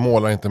 liksom, det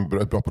målar inte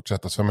ett bra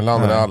porträtt av Sven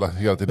Melander när alla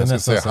hela tiden ska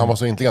säga han var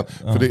så intelligent.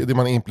 För det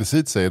man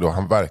implicit säger då,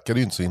 han verkade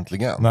ju inte så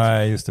intelligent.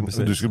 Nej, just det,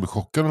 precis. Du skulle bli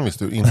chockad om du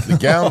visste hur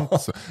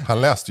intelligent.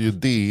 Han läste ju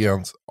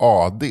DNs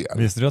AD.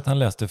 Visste du att han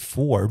läste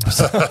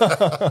Forbes?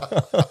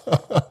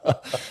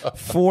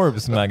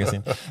 Forbes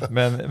Magazine.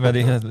 Men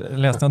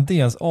läste han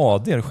DNs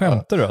AD?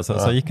 Skämtar du alltså?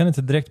 Så gick han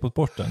inte direkt på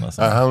sporten?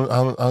 Alltså?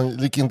 Nej, han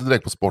gick inte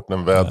direkt på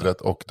sporten,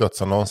 vädret och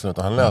dödsannonsen,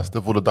 utan han läste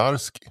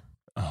Wolodarski.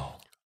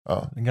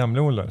 Den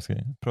gamla Wolodarski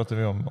pratar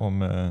vi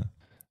om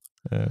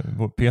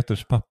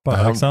Peters pappa,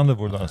 Alexander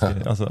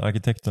Wolodarski, alltså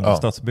arkitekten och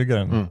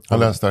stadsbyggaren. Han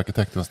läste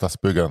arkitekten och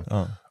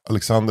stadsbyggaren.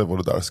 Alexander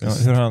Wolodarski.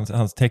 Hur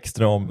hans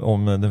texter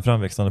om den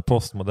framväxande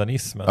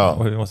postmodernismen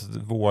och hur vi måste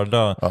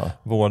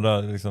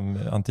vårda liksom,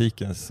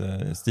 antikens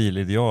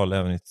stilideal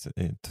även i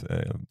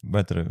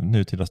ett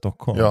nutida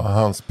Stockholm. Ja,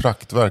 hans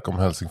praktverk om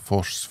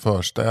Helsingfors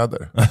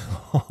förstäder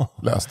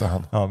läste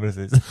han. Ja,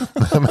 precis.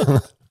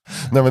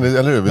 Nej, men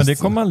det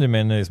kom aldrig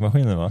med i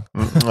Nöjesmaskinen, va?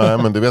 Nej,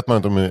 men det vet man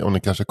inte om det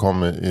kanske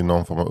kom i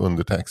någon form av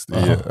undertext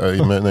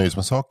i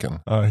Nöjesmassakern.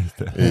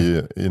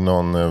 I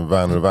någon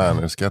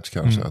Werner-sketch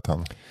kanske. Att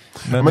han...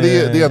 Men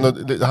det är ändå,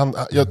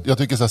 jag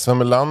tycker så här, Sven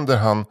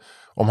Melander,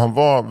 om han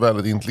var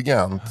väldigt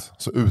intelligent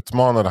så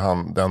utmanade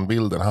han den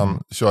bilden.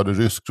 Han körde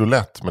rysk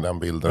roulette med den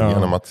bilden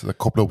genom att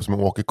koppla ihop sig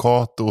med Åke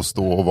Kato och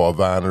stå och vara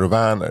Werner och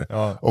Werner.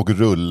 Och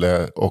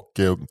Rulle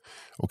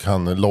och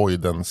han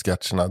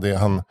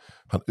Lloyden-sketcherna.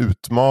 Han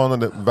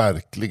utmanade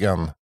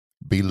verkligen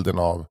bilden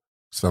av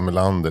Sven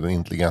Melander, den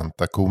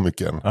intelligenta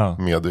komikern,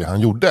 med det han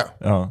gjorde.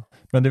 Ja.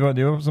 Men det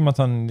var som att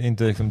han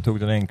inte liksom tog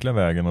den enkla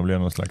vägen och blev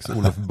någon slags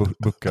Olof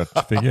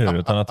Buckart-figur,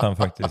 utan att han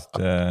faktiskt...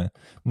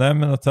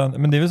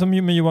 men det är väl som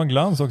med Johan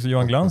Glans också.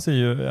 Johan Glans är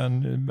ju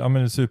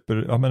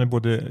en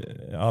både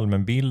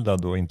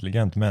allmänbildad och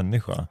intelligent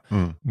människa.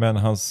 Men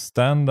hans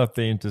stand-up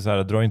är ju inte så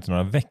här, drar inte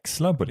några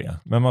växlar på det.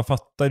 Men man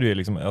fattar ju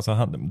liksom,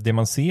 alltså det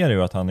man ser är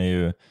ju att han är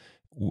ju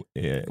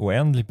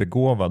oändligt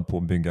begåvad på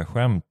att bygga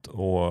skämt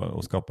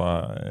och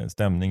skapa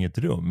stämning i ett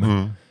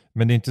rum.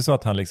 Men det är inte så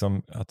att han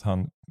liksom, att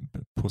han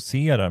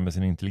poserar med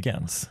sin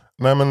intelligens.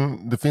 Nej,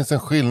 men det finns en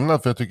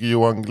skillnad, för jag tycker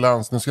Johan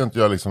Glans, nu ska inte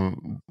jag liksom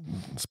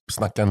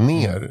snacka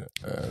ner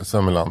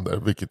Sven Melander,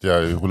 vilket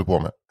jag ju håller på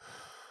med.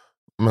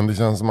 Men det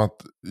känns som att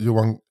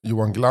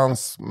Johan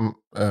Glans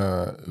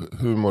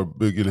humor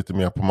bygger lite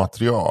mer på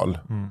material.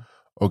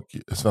 Och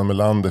Sven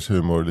Melanders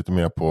humor lite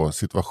mer på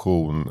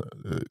situation,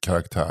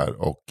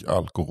 karaktär och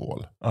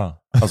alkohol.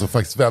 Alltså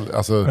faktiskt väldigt...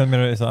 Alltså... Men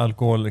menar du så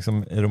alkohol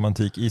liksom,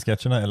 romantik i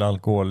sketcherna eller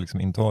alkohol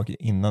liksom, intag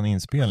innan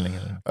inspelning?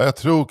 Eller? Jag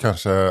tror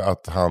kanske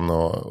att han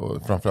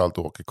och framförallt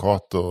Åke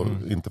Kato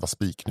inte var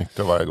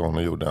spiknyktra varje gång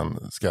de gjorde en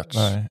sketch.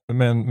 Nej.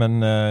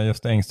 Men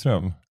Gösta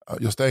Engström?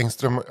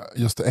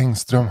 Gösta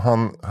Engström,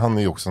 han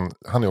är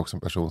också en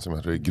person som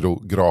jag tror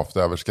är gravt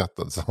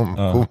överskattad som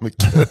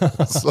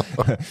komiker. Så.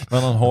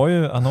 Men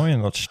han har ju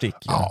något stick.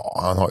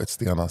 Ja, han har ett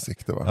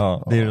stenansikte, va?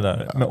 Ja, det är det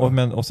där.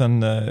 Ja. Och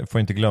sen får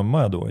jag inte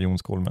glömma då Jon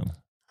Skolmen.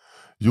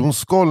 Jon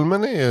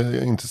Skolmen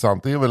är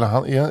intressant. Det är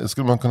väl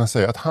skulle man kunna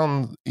säga att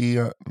han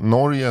är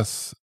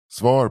Norges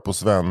svar på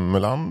Sven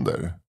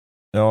Melander.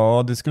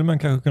 Ja, det skulle man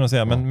kanske kunna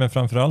säga. Men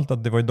framförallt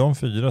att det var ju de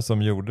 4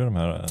 som gjorde de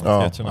här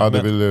sketcherna. Ja,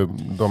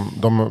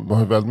 de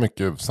har väldigt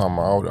mycket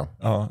samma aura.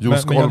 Ja, men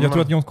jag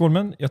tror att Jon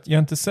Skolmen, jag är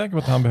inte säker på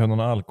att han behövde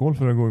någon alkohol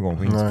för att gå igång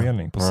på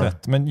inspelning på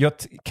sätt. Men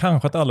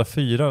kanske att alla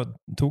 4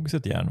 tog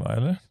sitt järn, va?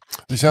 Eller?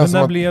 Det känns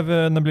men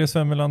när blev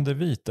Sven Melander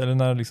vit? Eller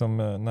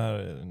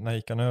när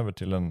gick han över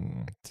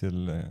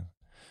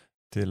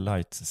till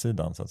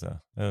light-sidan så att säga?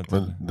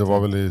 Men det var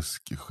väl i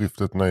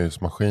skiftet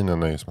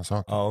Nöjesmaskinen.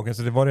 Ja, okej,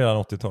 så det var redan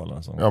 80-tal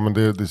alltså. Ja, men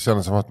det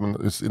kändes som att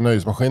i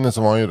Nöjesmaskinen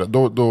så var han ju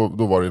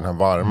då var det den här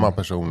varma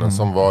personen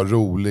som var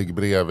rolig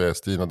bredvid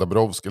Stina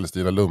Dabrowski eller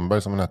Stina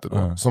Lundberg som hon hette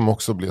då. Som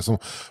också blev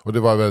och det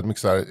var väldigt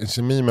mycket så här, en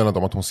kemi mellan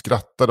dem, att hon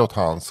skrattade åt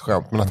hans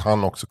skämt men att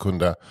han också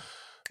kunde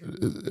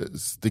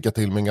sticka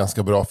till med en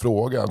ganska bra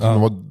fråga.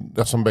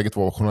 Eftersom bägge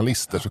två var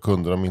journalister så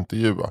kunde de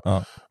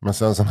intervjua. Men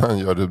sen när han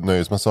gör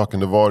Nöjesmassakern,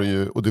 det var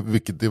ju, och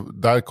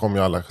där kom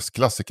ju alla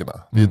klassikerna.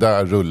 Det är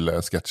där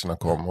Rulle-sketcherna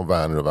kom och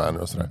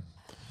Werner och sådär.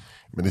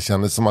 Men det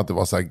kändes som att det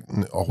var så här,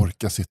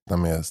 orka sitta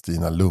med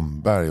Stina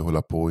Lundberg och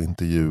hålla på och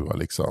intervjua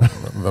liksom.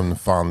 Vem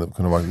fan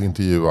kunde vara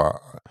intervjua?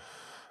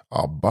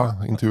 ABBA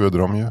intervjuade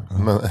de ju.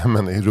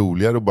 Men det är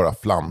roligare att bara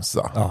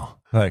flamsa. Ja,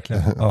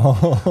 verkligen.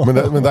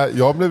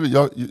 men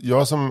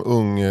jag som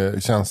ung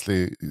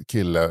känslig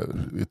kille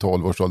i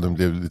 12-årsåldern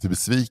blev lite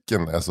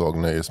besviken när jag såg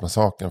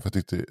Nöjesmassakern, för jag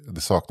tyckte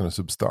det saknade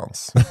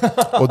substans.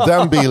 Och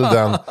den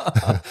bilden...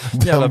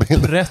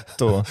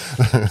 Pretto.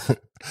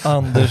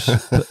 Anders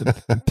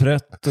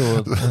Pretto,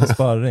 en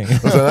sparring.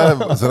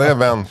 Och sen har jag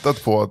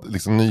väntat på att,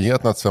 liksom,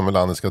 nyheten att Sven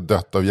Melander ska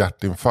dött av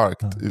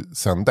hjärtinfarkt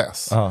sen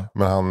dess.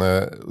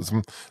 Men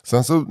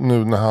sen så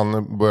nu när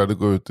han började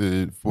gå ut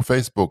på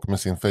Facebook med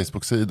sin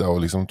Facebook-sida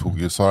och liksom tog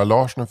ju Sara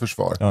Larsson i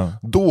försvar.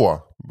 Då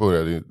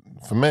började ju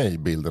för mig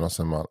bilden av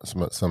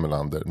Sven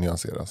Melander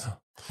nyanseras.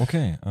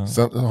 Okej.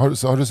 Sen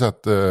har du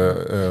sett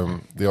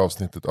det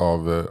avsnittet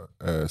av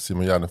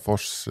Simon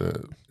Gärdenfors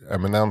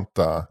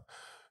eminenta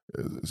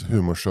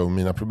humorshow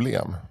Mina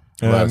problem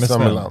med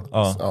Sven.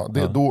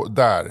 Då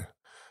där,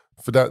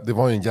 för det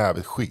var ju en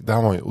jävligt det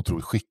här var ju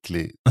otroligt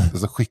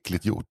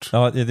skickligt gjort.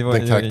 Ja, det var,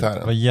 den karaktären.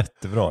 Det var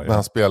jättebra. När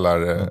han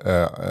spelar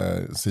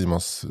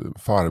Simons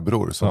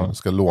farbror som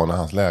ska låna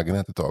hans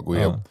lägenhet ett tag och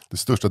är det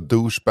största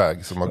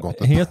douchebag som har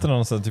gått. Heter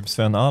han så typ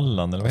Sven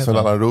Allan eller vad heter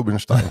Sven Allan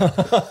Rubinstein.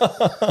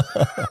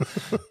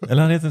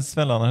 Eller han heter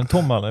Sven Allan,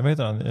 Tom Allan, vad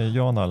heter han?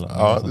 Jan Allan.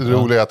 Ja, det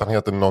roliga är att han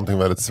heter någonting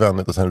väldigt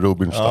svennigt och sen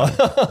Rubinstein.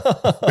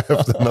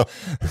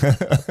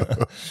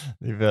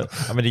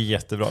 Men det är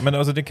jättebra. Men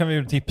alltså, det kan vi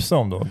ju tipsa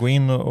om då. Gå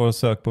in och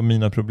sök på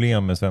Mina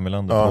problem med Sven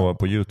Melander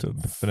på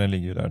YouTube. För den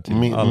ligger ju där till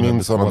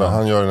min sådana där,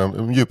 han gör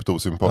en djupt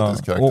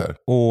osympatisk karaktär.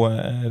 Och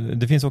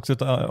det finns också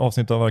ett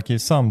avsnitt av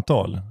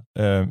Arkivsamtal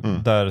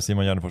där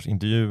Simon Gärdenfors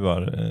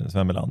intervjuar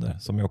Sven Melander,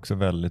 som är också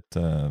väldigt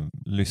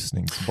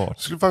lyssningsbart. Jag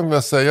skulle faktiskt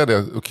vilja säga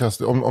det,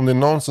 om det är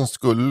någon som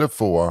skulle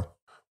få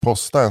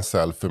posta en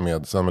selfie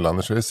med Sven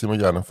Melander så är det Simon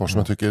Gärdenfors som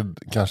jag tycker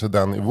kanske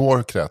den i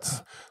vår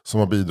krets som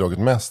har bidragit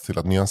mest till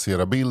att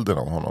nyansera bilden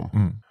av honom.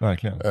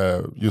 Verkligen.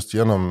 Just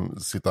genom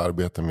sitt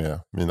arbete med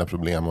Mina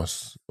problem och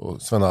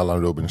Sven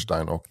Allan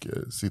Rubinstein och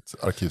sitt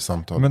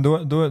arkivsamtal. Men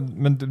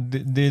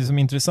det är som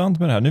är intressant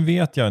med det här, nu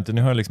vet jag inte,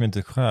 nu har jag liksom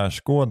inte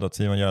skärskådat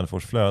Simon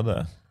Gärdenfors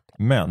flöde.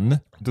 Men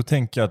då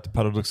tänker jag att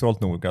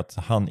paradoxalt nog att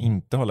han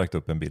inte har lagt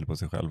upp en bild på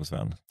sig själv och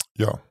Sven.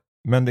 Ja.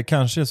 Men det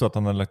kanske är så att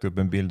han har lagt upp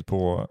en bild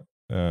på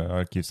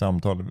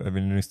arkivsamtal.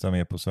 Vill ni lyssna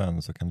mer på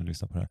Sven så kan du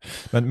lyssna på det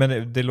här. Men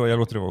jag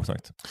låter det vara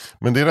sagt.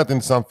 Men det är rätt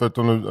intressant, för att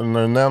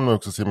när du nämner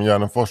också Simon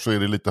Gärdenfors så är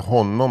det lite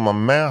honom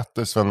man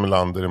mäter Sven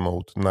Melander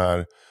emot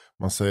när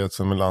man säger att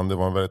Sven Melander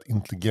var en väldigt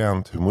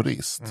intelligent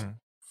humorist.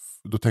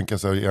 Då tänker jag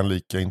så här, är en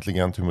lika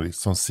intelligent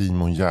humorist som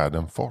Simon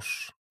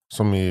Gärdenfors,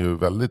 som är ju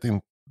väldigt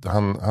det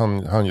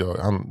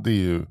är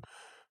ju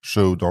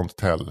show don't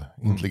tell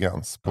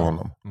intelligens på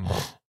honom.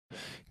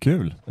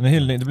 Kul.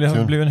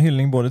 Det blev en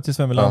hyllning både till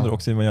Sven Melander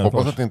och Simon Gärdenfors.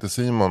 Hoppas att inte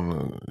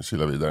Simon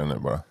kilar vidare nu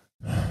bara.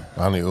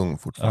 Han är ung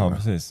fortfarande. Ja,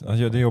 precis.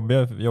 Alltså, det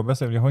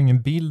jobbigaste är att jag har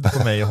ingen bild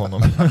på mig och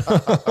honom.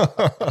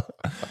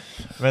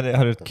 Men det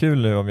hade varit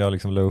kul nu om jag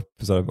liksom la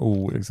upp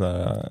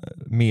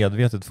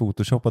medvetet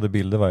photoshoppade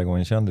bilder varje gång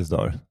en kändis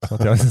dör. Så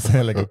att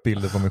jag lägger upp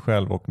bilder på mig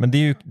själv. Men det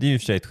är ju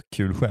för sig ett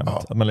kul skämt.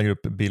 Ja. Att man lägger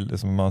upp bilder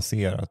som man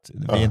ser att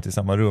vi är inte i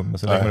samma rum. Och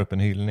så lägger man upp en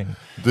hyllning.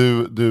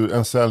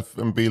 Du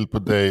en bild på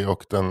dig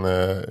och den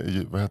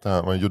vad heter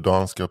han, den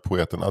jordanska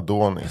poeten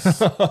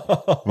Adonis.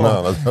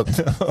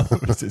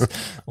 Precis.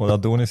 Och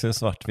Adonis är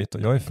svartvitt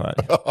och jag är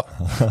färg.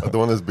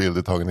 Adonis bild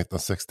är tagen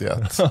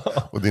 1961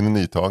 och din är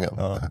nytagen.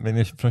 Ja, men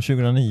är från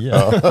 2009.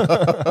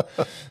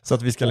 Så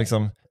att vi ska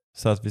liksom,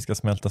 så att vi ska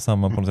smälta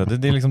samman på något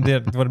sätt. Det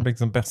var det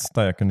liksom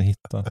bästa jag kunde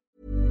hitta.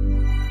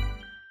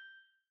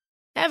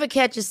 Ever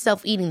catch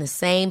yourself eating the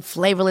same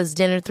flavorless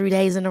dinner 3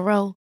 days in a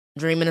row?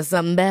 Dreaming of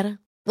something better?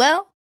 Well,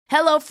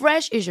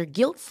 HelloFresh is your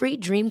guilt-free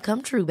dream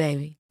come true,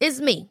 baby. It's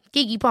me,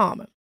 Keke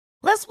Palmer.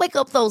 Let's wake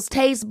up those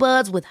taste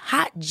buds with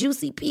hot,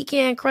 juicy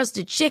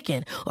pecan-crusted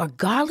chicken or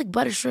garlic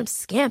butter shrimp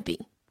scampi.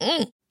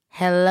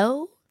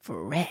 Hello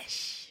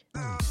Fresh.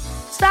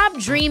 Stop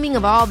dreaming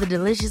of all the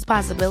delicious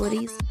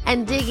possibilities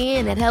and dig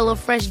in at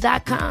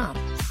HelloFresh.com.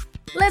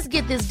 Let's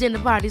get this dinner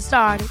party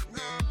started.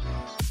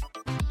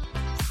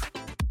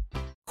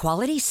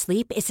 Quality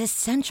sleep is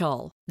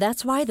essential.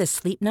 That's why the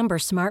Sleep Number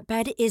Smart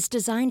Bed is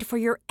designed for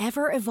your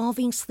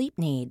ever-evolving sleep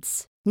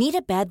needs. Need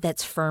a bed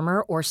that's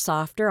firmer or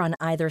softer on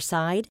either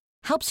side?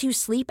 Helps you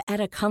sleep at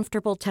a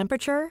comfortable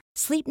temperature?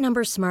 Sleep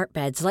Number Smart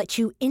Beds let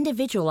you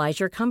individualize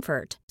your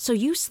comfort so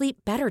you sleep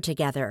better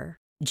together.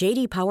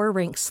 JD Power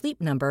ranks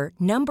Sleep Number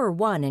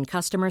 #1 in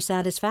customer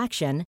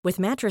satisfaction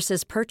with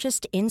mattresses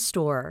purchased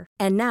in-store.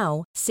 And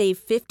now, save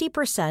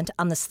 50%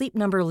 on the Sleep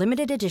Number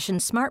Limited Edition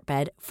Smart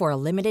Bed for a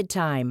limited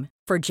time.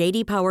 For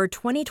JD Power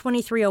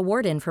 2023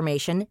 award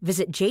information,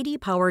 visit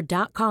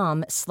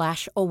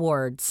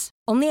jdpower.com/awards.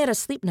 Only at a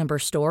Sleep Number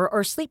store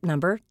or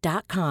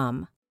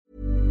sleepnumber.com.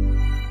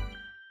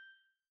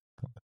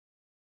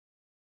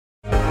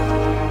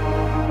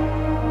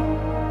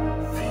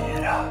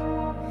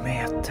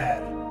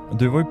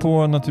 Du var ju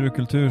på Natur och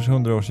Kulturs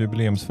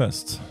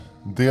 100-årsjubileumsfest.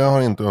 Det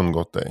har inte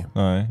undgått dig.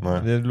 Nej.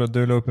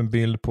 Du la upp en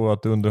bild på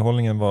att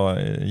underhållningen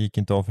gick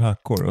inte av för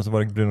hackor. Och så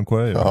var det Bruno K.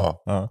 Öijer.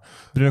 Ja.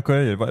 Bruno K.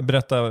 Öijer,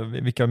 berätta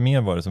vilka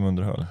mer var det som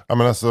underhöll? Ja,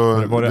 men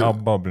alltså, var det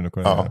Abba och Bruno K.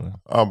 Öijer?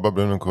 Ja, Abba,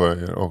 Bruno K.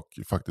 Öijer och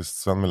faktiskt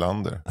Sven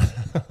Melander.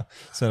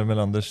 Sven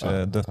Melanders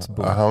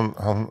dödsbo.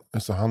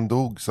 Han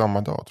dog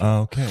samma dag.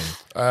 Okej.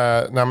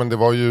 Nej, men det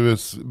var ju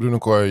Bruno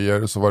K.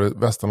 Öijer och så var det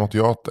Västanå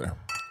teater.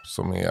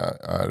 Som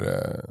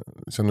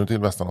känner du till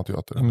Västanå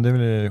teater? Ja, men det är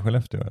väl i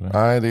Skellefteå eller?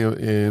 Nej, det är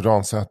i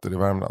Ransäter i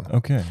Värmland.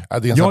 Okej.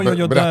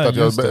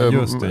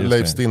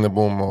 Leif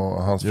Stinnebom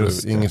och hans fru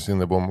Inger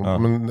Stinnebom. Ja.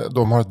 Men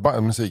de har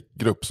en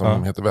musikgrupp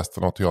som heter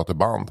Västanå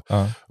teaterband.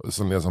 Ja.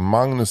 Som leds av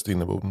Magnus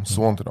Stinnebom,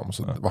 son till dem.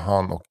 Så det var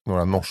han och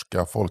några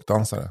norska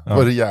folkdansare. Det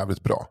var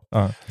jävligt bra.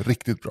 Ja.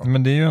 Riktigt bra.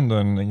 Men det är ju ändå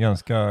en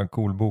ganska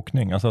cool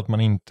bokning. Alltså att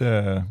man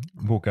inte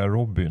bokar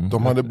Robin.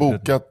 De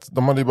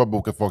hade ju bara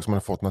bokat folk som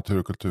hade fått Natur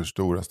och Kulturs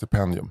stora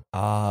stipendium.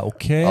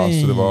 Okej. Ja,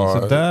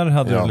 så där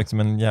hade du liksom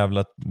en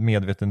jävla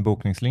medveten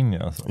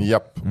bokningslinje. Alltså.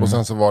 Japp, och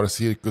sen så var det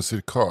Cirkus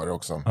Cirkör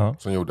också.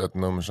 Som gjorde ett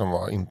nummer som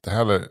var inte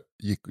heller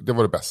det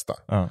var det bästa.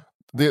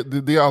 Det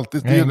är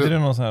alltid... Inte det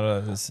någon sån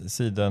här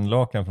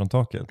sidenlakan från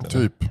taket? Eller?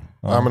 Typ.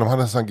 Ja, men de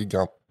hade en sån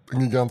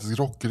gigantisk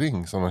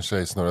rockring som en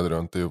tjej snurrade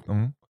runt i.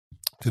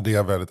 Till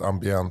det väldigt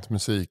ambient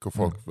musik och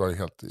folk var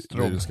helt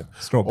lyriska.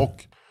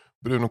 Och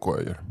Bruno K.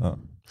 Öijer. Ja.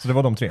 Så det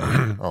var de tre?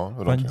 Ja,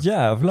 det var de tre.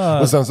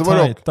 Jävla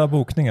tajta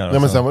bokningar. Ja,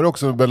 men sen var det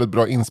också väldigt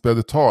bra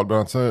inspelade tal. Bland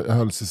annat så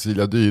höll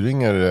Cecilia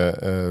Dyringer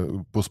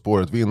På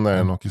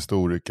spåret-vinnaren och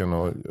historikern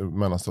och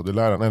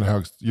mellanstadieläraren,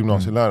 eller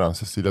gymnasieläraren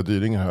Cecilia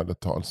Dyringer höll ett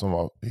tal som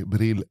var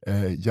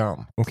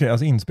briljant. Okej,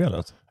 alltså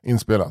inspelat?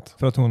 Inspelat.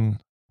 För att hon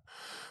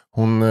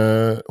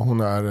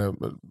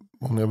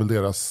är väl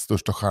deras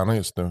största stjärna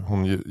just nu.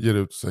 Hon ger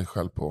ut sig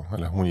själv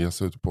hon ger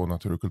sig ut på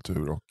Natur och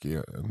Kultur och är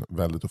en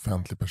väldigt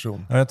offentlig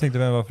person. Ja, jag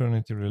tänkte varför hon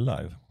inte gjorde det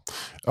live.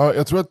 Ja,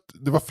 jag tror att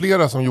det var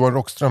flera som Johan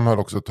Rockström höll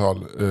också ett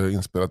tal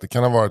inspelat. Det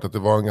kan ha varit att det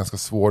var en ganska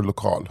svår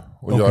lokal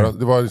att göra.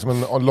 Det var liksom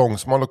en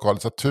långsmal lokal,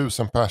 så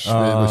 1000 pers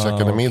och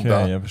käkade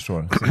middag. Jag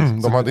förstår.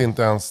 De hade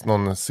inte ens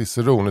någon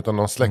ciceron, utan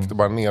de släckte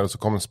bara ner och så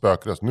kom en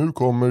spökröst. Nu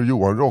kommer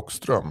Johan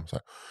Rockström. Så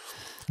här.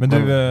 Men du,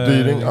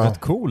 Dyring, rätt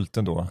coolt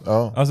ändå.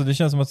 Ja. Alltså det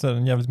känns som att det är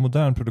en jävligt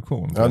modern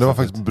produktion. Ja, det var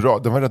faktiskt bra.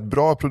 Det var en rätt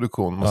bra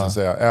produktion måste jag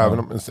säga.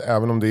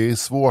 Även om det är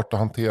svårt att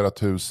hantera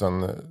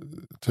 1000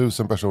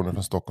 personer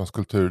från Stockholms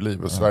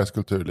kulturliv och Sveriges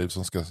kulturliv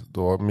som ska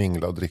då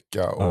mingla och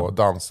dricka och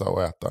dansa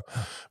och äta.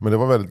 Men det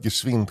var väldigt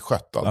gesvint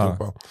skött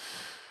alltihopa.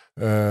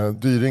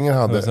 Dyringen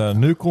hade... Så här,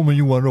 nu kommer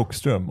Johan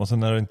Rockström och sen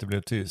när det inte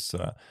blev tyst så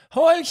här,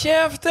 håll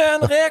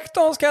käften,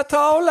 rektorn ska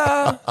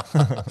tala.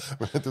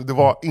 Det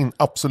var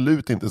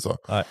absolut inte så.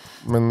 Nej.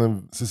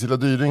 Men Cecilia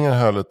Dyringen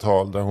höll ett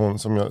tal där hon,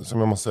 som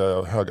jag måste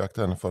säga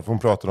högaktar henne för hon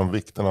pratade om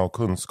vikten av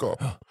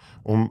kunskap.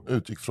 Hon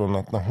utgick från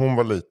att när hon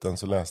var liten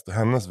så läste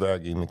hennes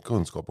väg in i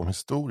kunskap om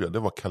historia, det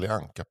var Kalle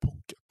Anka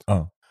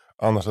Pocket.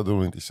 Annars hade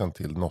hon inte känt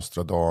till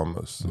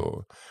Nostradamus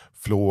och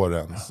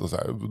Florens och så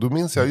här. Då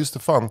minns jag, just det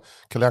fan,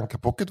 Kalle Anka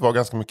Pocket var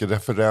ganska mycket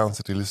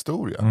referenser till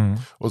historia.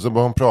 Och så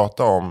började hon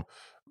prata om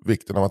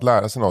vikten av att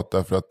lära sig något,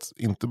 därför att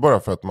inte bara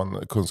för att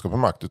man kunskap och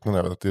makt, utan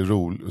även att det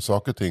är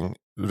saker och ting,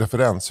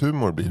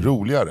 referenshumor blir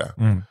roligare.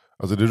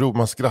 Alltså det är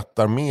man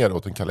skrattar mer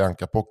åt en Kalle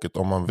Anka Pocket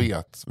om man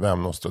vet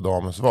vem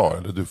Nostradamus var.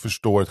 Eller du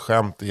förstår ett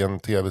skämt i en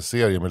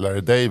tv-serie med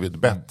Larry David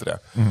bättre.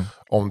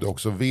 Om du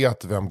också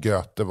vet vem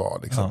Goethe var.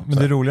 Liksom. Ja, men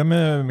det roliga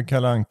med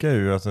Kalle Anka är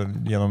ju att alltså,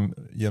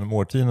 genom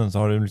årtionden så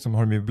har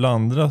de ju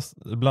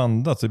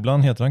blandats.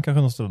 Ibland heter han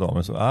kanske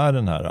Nostradamus och är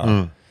den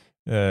här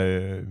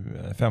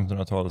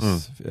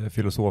 1500-tals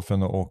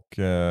filosofen och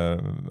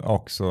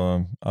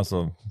också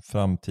alltså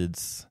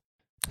framtids...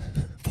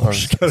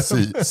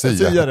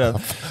 Siaren.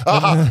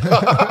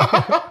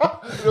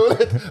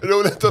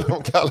 roligt att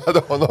de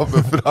kallade honom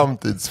för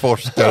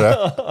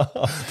framtidsforskare.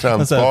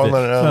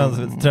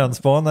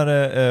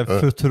 Trendspanare,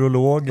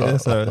 futurolog,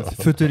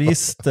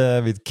 futurist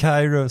vid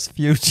Kairos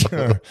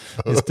Future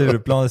i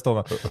Stureplan i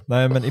Stockholm.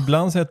 Nej, men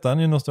ibland så hette han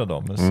ju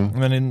Nostradamus.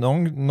 Men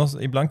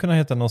ibland kunde han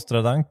heta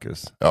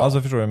Nostradankus.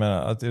 Alltså förstår du vad jag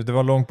menar? Att det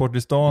var långt bort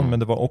i stan, men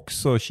det var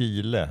också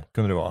Chile,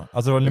 kunde det vara.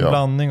 Alltså det var en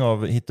blandning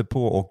av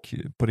hittepå och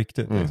på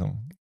riktigt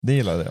liksom. Det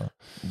gillade jag.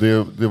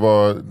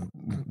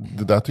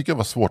 Det där tycker jag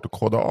var svårt att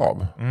koda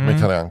av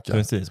med Kalle Anka.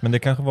 Precis, men det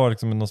kanske var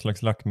liksom någon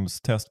slags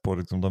lackmustest på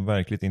liksom de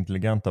verkligt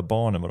intelligenta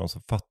barnen, var de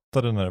som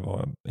fattade när det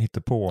var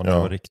hittepå och när det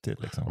var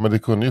riktigt. Liksom. Men det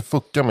kunde ju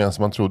fucka med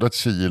så man trodde att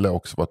Chile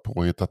också var ett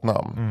påhittat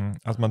namn.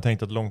 Att man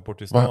tänkte att långt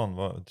bort i stan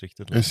var ett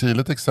riktigt land. Är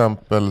Chile ett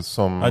exempel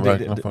som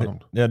verkligen förekom?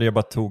 Jag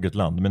bara tog ett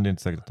land, men det är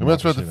inte säkert att men jag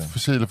tror att det är för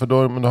Chile, för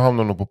då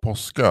hamnar de nog på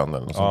Påskön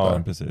eller något sånt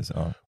där. Precis,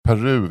 ja.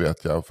 Peru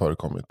vet jag har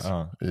förekommit.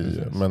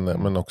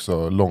 Men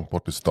också långt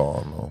bort i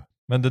stan.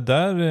 Men det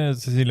där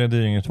Cecilia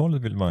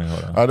Dyringer-talet vill man ju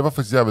höra. Ja, det var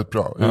faktiskt jävligt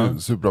bra.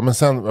 Superbra. Men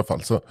sen i alla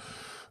fall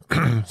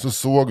så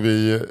såg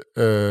vi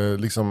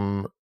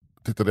liksom,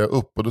 tittade jag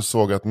upp och då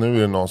såg jag att nu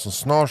är det någon som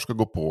snart ska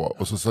gå på.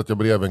 Och så satt jag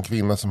bredvid en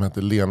kvinna som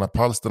heter Lena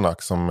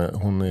Palsternack, som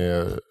hon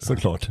är...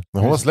 Såklart.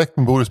 Hon var släkt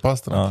med Boris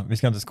Palsternack. Ja, vi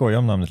ska inte skoja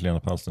om namnet Lena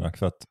Palsternack,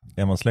 för att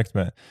är man släkt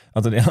med...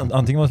 Alltså antingen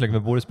var man släkt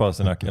med Boris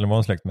Palsternack eller var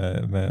man släkt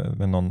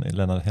med någon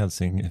Lennart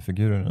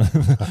Helsing-figur.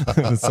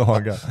 En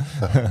saga.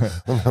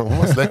 Hon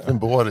var släkt med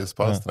Boris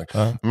Palsternack.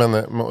 Ja. Men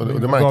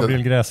det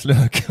Gabriel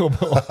Gräslök.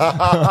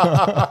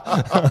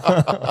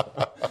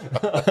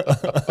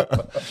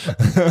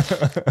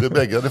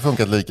 Det hade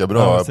funkat lika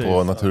bra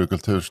på Natur och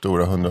Kulturs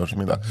stora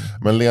 100-årsmiddag.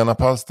 Men Lena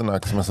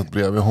Palsternack som jag satt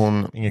bredvid,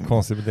 hon... Inget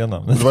konstigt med det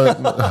namnet.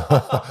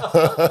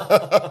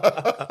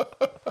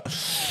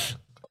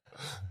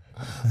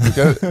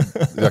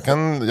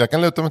 Jag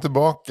kan luta mig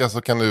tillbaka,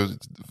 så kan du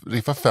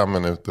riffa 5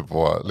 minuter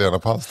på Lena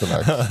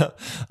Palsternack.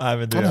 Nej,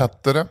 men vad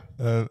hette det?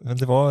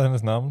 Det var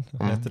hennes namn.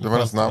 Det var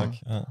hennes namn.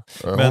 Ja.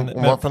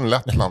 Hon var från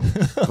Lettland.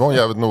 Det var hon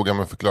jävligt noga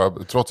med att förklara.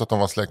 Trots att hon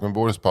var släkt med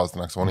Boris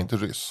Palsternack så var hon inte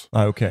ryss.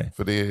 Okay.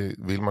 För det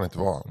vill man inte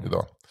vara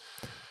idag.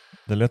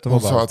 Det är lätt att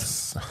vara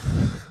ballt.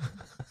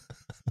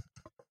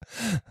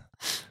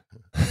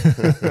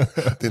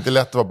 Det är inte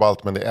lätt att vara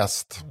balt, men det är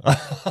est.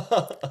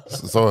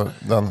 Så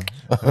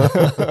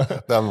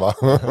den va.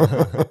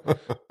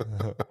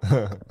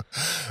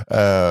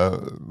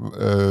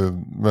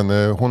 Men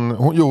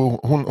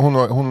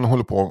hon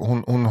håller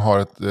på. Hon har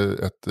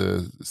ett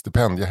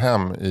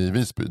stipendiehem i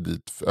Visby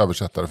dit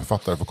översättare och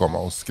författare får komma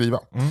och skriva.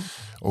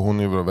 Och hon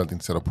är ju väldigt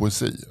intresserad av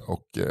poesi.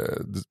 Och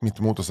mitt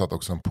emot oss satt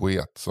också en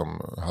poet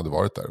som hade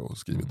varit där och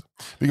skrivit.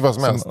 Vilket var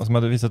som helst. Som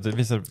hade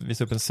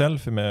visat upp en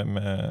selfie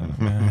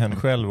med henne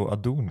själv och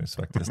Adonis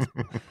faktiskt.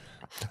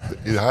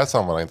 I det här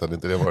sammanhanget hade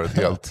inte det varit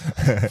helt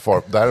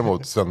fart.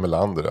 Däremot Sven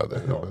Melander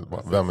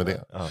vem är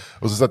det? Ja.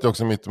 Och så satt jag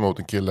också mitt emot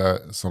en kille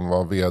som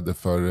var vd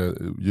för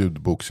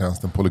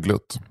ljudboktjänsten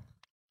Polyglutt.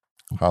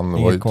 Han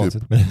var ju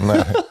typ...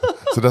 Nej.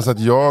 Så där satt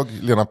jag,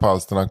 Lena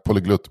Palsternack,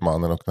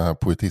 Polygluttmannen och den här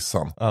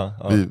poetissan.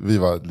 Vi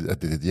var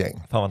ett litet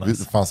gäng.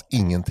 Nice. Det fanns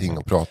ingenting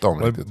att prata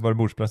om riktigt. Var det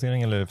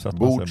bordsplacering eller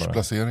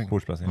bordsplacering?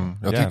 Bordsplacering.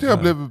 Jag tyckte jag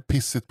blev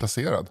pissigt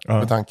placerad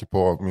med tanke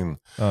på min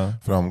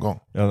framgång.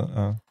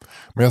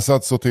 Men jag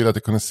satt så till att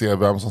jag kunde se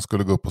vem som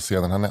skulle gå upp på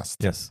scenen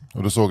härnäst. Yes.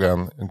 Och då såg jag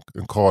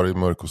en karl i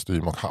mörk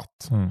kostym och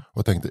hatt.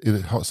 Och tänkte,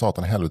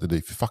 satan helvete, det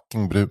är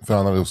fucking brun. För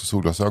han hade också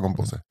solglasögon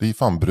på sig. Det är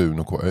fan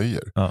Bruno K.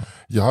 Öijer.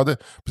 Jag hade,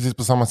 precis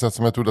på samma sätt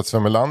som jag trodde att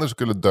Sven Melander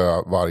skulle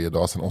dö varje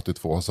dag sedan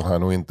 82, så har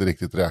jag nog inte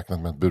riktigt räknat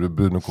med att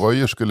Bruno K.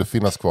 Öijer skulle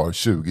finnas kvar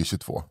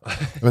 2022.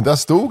 Men där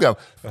stod han.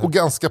 Och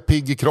ganska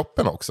pigg i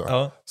kroppen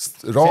också.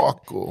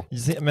 Rak och...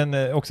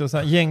 Men också så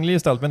här gänglig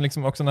gestalt, men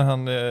liksom också när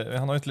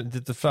han har ett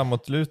lite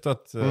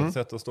framåtlutat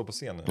sätt att stå på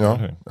scenen.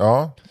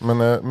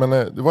 Men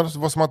det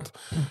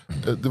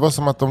var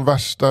som att de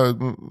värsta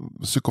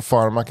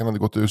psykofarmakan hade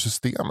gått ur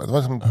systemet. Det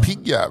var som en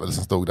pigg jävel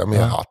som stod där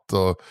med hatt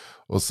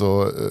och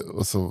så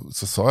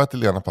sa jag till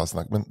Lena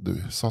Palsternack, men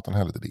du, satan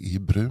helvete, det är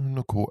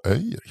Bruno K.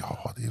 Öijer.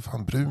 Ja, det är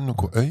fan Bruno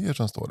K. Öijer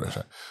som står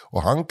där.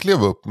 Och han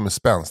klev upp med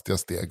spänstiga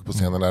steg på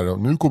scenen där. Och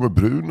nu kommer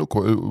Bruno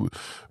K.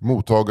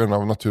 mottagaren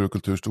av Natur och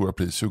Kulturs stora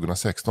pris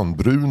 2016,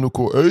 Bruno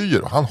K.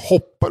 Öijer. Och han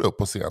hoppar upp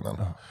på scenen.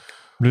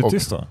 Blir det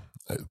tyst då?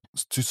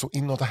 så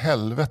inåt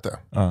helvete.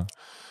 Ja.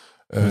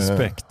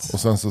 Respekt. Och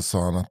sen så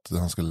sa han att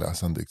han skulle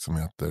läsa en dikt som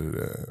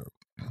heter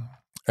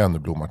Ännu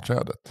blommar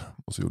trädet.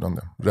 Och så gjorde han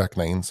det.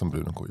 Räkna in som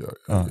Bruneko gör.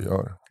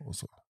 Och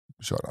så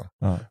körde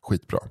han. Ja.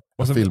 Skitbra.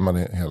 Och så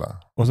filmade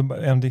hela. Och så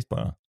en dikt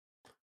bara.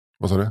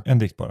 Vad sa du? En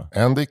dikt bara.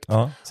 En dikt.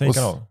 Ja, sen gick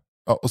han av.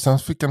 Ja, och sen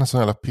fick han en sån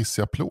jävla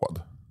pissig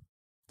applåd.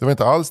 Det var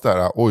inte alls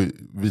där, oj,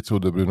 vi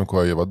trodde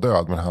Bruneko var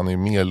död, men han är ju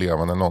mer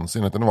levande än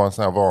någonsin. Utan det var en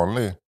sån här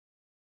vanlig.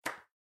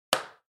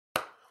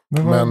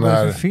 Men vad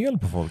är det för fel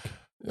på folk?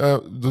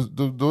 Ja,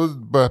 då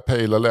började jag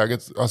pejla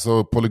läget.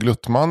 Alltså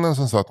polygluttmannen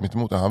som satt mitt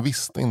emot, han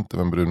visste inte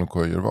vem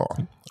Bruneko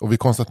var. Och vi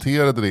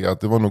konstaterade det att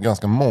det var nog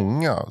ganska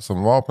många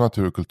som var på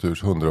Natur och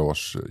Kulturs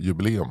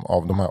 100-årsjubileum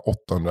av de här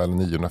 800 eller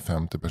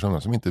 950 personer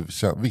som inte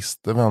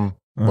visste vad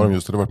de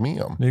just hade varit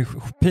med om. Det är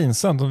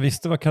pinsamt, de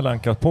visste vad Kalle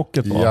Anka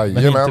Pocket var.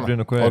 Jajamän. Men inte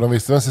Bruneko. Och de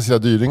visste vem Cecilia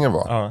Dyringen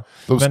var. Ja.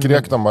 Då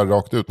skrek de bara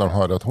rakt ut när de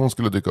hörde att hon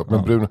skulle dyka upp.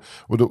 Men Bruno,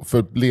 och då,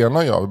 för Lena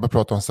och jag, vi började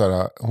prata om så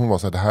här, hon var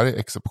så här, det här är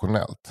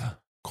exceptionellt.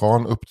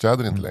 Karl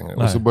uppträder inte längre.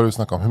 Nej. Och så började vi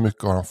snacka om hur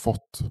mycket har han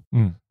fått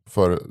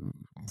för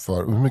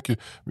hur mycket.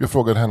 Jag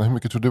frågade henne, hur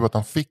mycket tror du att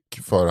han fick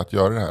för att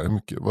göra det här? Hur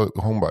mycket,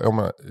 hon bara, ja,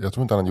 men jag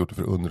tror inte han hade gjort det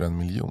för under 1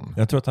 miljon.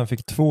 Jag tror att han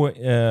fick 2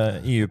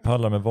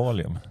 EU-pallar med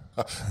Valium.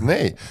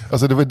 Nej,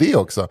 alltså det var det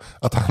också.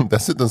 Att han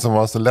dessutom som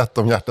var så lätt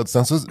om hjärtat.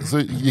 Sen så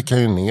gick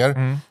han ju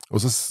ner.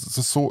 Och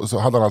så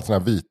hade han alltid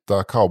den här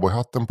vita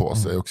cowboyhatten på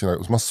sig. Och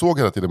så man såg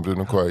hela tiden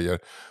Bruneko.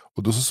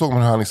 Och då så såg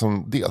man hur han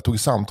liksom deltog i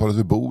samtalet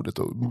vid bordet.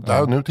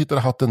 Och nu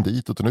tittade hatten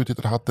ditåt och nu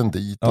tittade hatten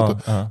ditåt.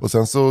 Och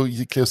sen så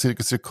klev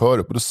Cirkus Cirkör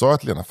upp. Och då sa jag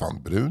till Lena,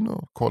 fan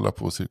Bruno, kolla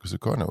på Cirkus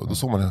Cirkör nu. Och då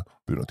såg man hur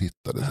Bruno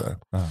tittade så här.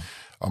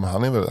 Ja, men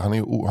han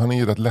är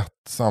ju rätt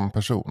lättsam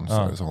person.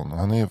 Så honom.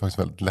 Han är ju faktiskt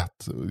väldigt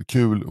lätt,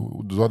 kul.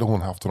 Och då hade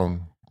hon haft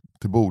honom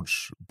till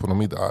bords på någon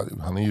middag.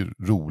 Han är ju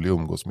rolig att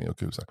umgås med och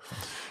kul. Så här.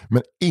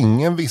 Men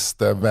ingen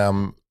visste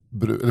vem.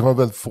 Det var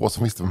väldigt få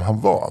som visste vem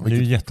han var. Det är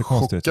ju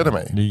jättekonstigt. Chockade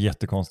mig. Det är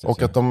jättekonstigt.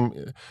 Och att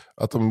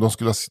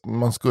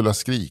man skulle ha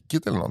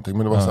skrikit eller någonting.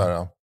 Men det var så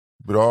här,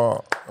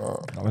 bra.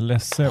 Ja, men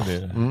ledsen jag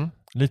blir.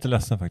 Lite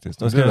ledsen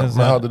faktiskt.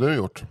 Vad hade du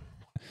gjort?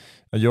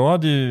 Jag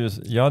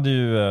hade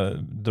ju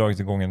dragit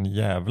igång en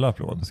jävla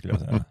applåd, skulle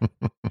jag säga.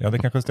 Jag hade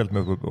kanske ställt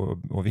mig upp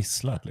och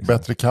visslat. Liksom.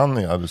 Bättre kan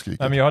ni, hade du skrikit.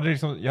 Nej, men jag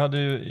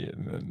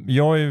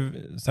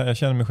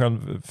känner mig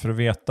själv för att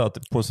veta att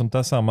på sånt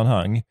där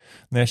sammanhang,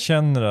 när jag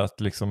känner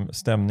att liksom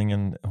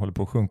stämningen håller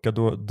på att sjunka,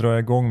 då drar jag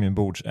igång min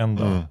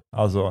bordsända.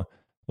 Alltså,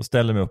 och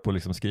ställer mig upp och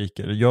liksom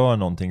skriker. Gör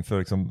någonting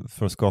för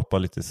att skapa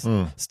lite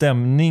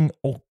stämning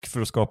och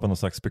för att skapa någon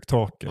slags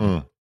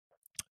spektakel.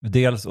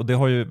 Dels, och det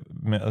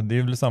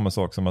är väl samma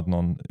sak som att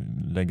någon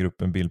lägger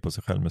upp en bild på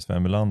sig själv med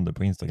Sven Melander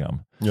på Instagram.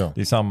 Ja.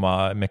 Det är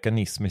samma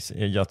mekanism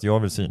i att jag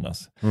vill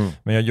synas.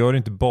 Men jag gör det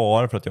inte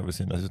bara för att jag vill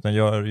synas, utan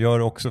jag gör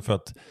det också för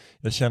att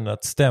jag känner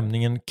att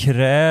stämningen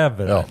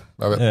kräver. Ja,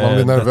 jag vet. Man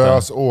blir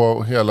nervös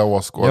och hela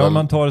åskådaren. Ja,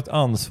 man tar ett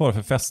ansvar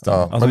för festen.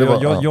 Ja, alltså,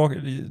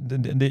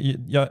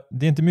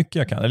 det är inte mycket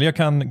jag kan. Eller jag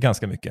kan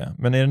ganska mycket.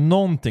 Men är det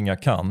någonting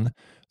jag kan,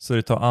 så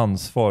det tar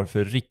ansvar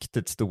för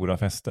riktigt stora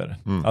fester.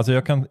 Alltså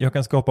jag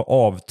kan skapa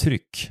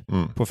avtryck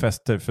på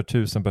fester för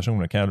 1000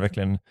 personer. Kan jag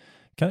verkligen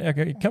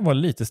jag kan vara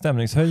lite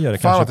stämningshöjare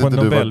kanske på en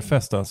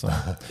Nobelfest alltså.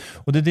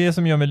 Och det är det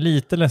som gör mig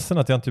lite ledsen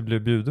att jag inte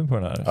blev bjuden på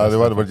den här. Ja, det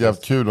hade varit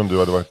jävligt kul om du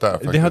hade varit där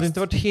faktiskt. Det hade inte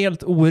varit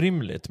helt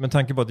orimligt, med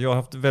tanke på att jag har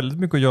haft väldigt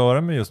mycket att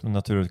göra med just med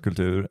natur och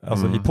kultur,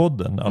 alltså i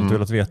podden, allt du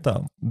vill att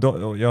veta.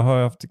 Jag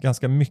har haft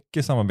ganska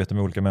mycket samarbete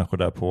med olika människor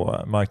där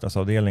på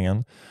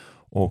marknadsavdelningen.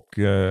 Och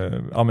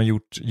men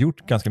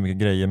gjort ganska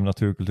mycket grejer med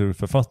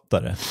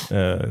naturkulturförfattare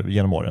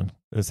genom åren.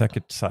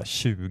 Säkert så här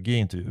 20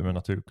 intervjuer med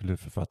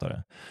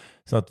naturkulturförfattare.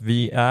 Så att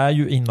vi är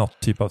ju i något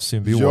typ av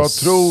symbios. Jag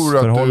tror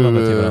att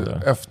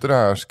du efter det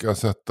här ska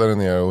sätta dig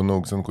ner och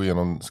nogsamt gå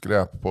igenom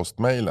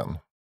skräppostmailen.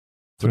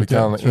 Så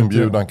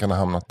inbjudan kan ha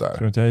hamnat där.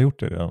 Tror du inte jag har gjort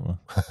det redan?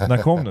 När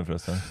kom den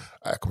förresten?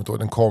 Jag kommer inte ihåg,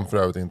 den kom för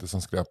övrigt inte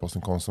som skräppost,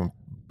 den kom som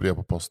brev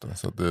på posten.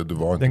 Så du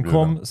var inte den bjuden.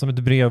 Kom som ett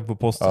brev på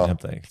posten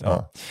helt enkelt.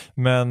 Ja.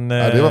 Men,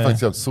 det var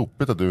faktiskt helt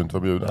sopigt att du inte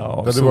var bjuden.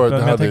 Ja, men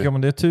jag tänker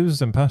om det är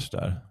 1000 pers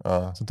där.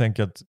 Så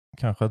tänker jag att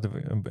kanske att det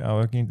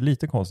var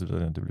lite konstigt att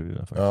jag inte blev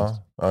bjuden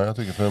faktiskt. Ja, jag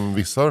tycker för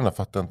vissa av den här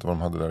fattade inte vad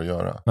de hade där att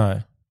göra.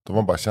 Nej. De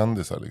var bara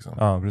kändisar liksom.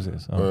 Ja,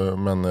 precis. Ja.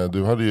 Men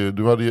du hade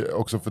ju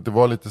också, för det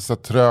var lite så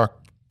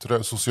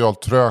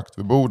socialt trögt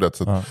vid bordet.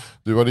 Så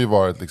du hade ju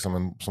varit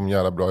liksom som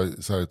jävla bra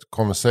så här,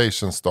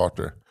 conversation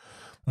starter.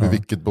 Vid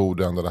vilket bord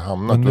du ändå hade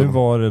hamnat. Men nu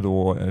var det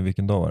då,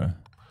 vilken dag var det?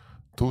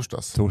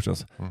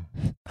 Torsdags.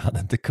 Hade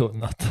inte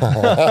kunnat.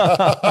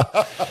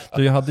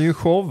 Du hade ju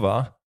show,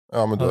 va?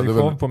 Ja, men du hade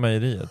show på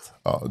mejeriet.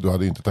 Ja, du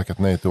hade ju inte tackat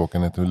nej till att åka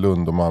ner till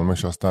Lund och Malmö och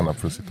köra stand-up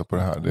för att sitta på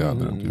det här. Det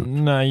hade du inte gjort.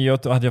 Nej,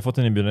 hade jag fått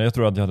en inbjudan, jag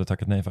tror att jag hade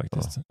tackat nej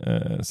faktiskt.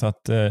 Så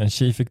att en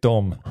tji fick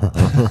dem.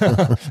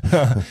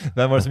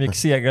 Vem var det som gick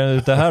segrande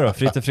ut det här då?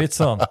 Fritte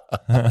Fritzson.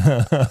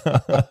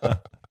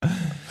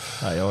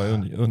 Nej, jag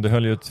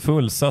underhöll ju ett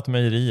fullsatt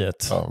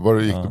mejeriet. Ja,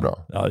 gick det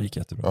bra? Ja, det gick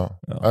jättebra.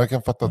 Ja. Jag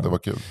kan fatta att det var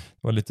kul. Det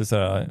var lite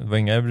såhär, det var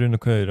inga Bruno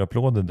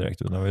Köjer-applåder direkt,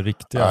 det var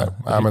riktiga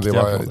Nej, men det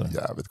var applåder.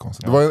 jävligt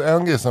konstigt. Det var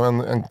en grej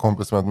som en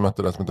kompis som jag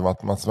mötte där som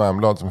heter Mats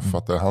Wernblad som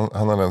författare,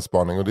 han hade en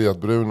spaning, och det är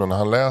att Bruno när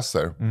han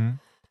läser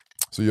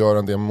så gör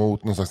han det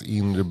mot någon slags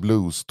inre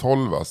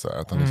blues-tolva, så här,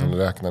 att han liksom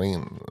räknar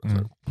in.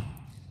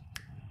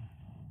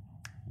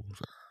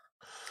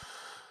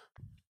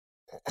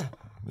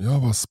 Jag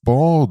var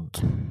spad.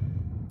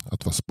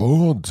 Att vara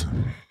spad.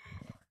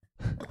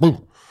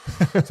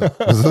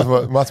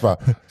 Så Mats bara,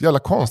 jävla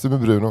konstigt med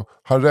Bruno.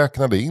 Han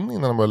räknade in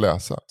innan han började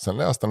läsa. Sen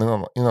läste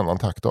han i en annan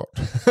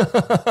taktart.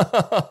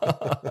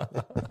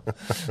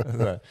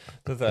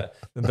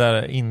 Den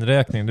där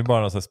inräkningen, det är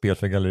bara något spel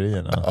för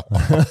gallerierna.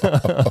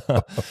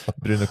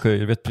 Bruno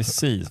Köjer vet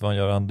precis vad han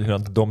gör, hur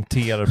han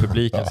domterar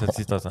publiken.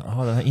 Så att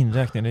den här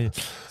inräkningen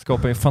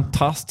skapar en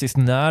fantastisk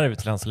nerv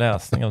till hans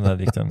läsning av den här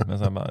dikten. Men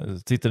så här,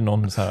 sitter det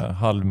någon så här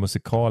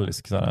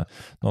halvmusikalisk, så här,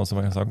 någon som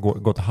har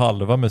gått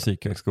halva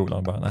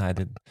musikhögskolan, bara nej,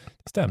 det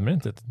stämmer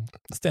inte.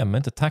 Det stämmer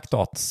inte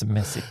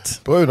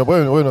taktatsmässigt.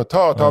 Bruno,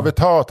 ta vi.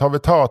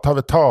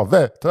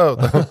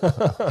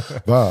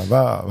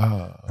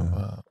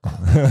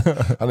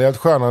 Han är helt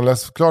skön, han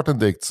läser klart en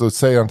dikt så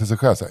säger han till sig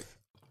själv så här,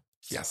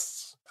 yes.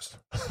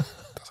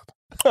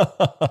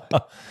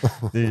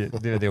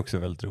 det är också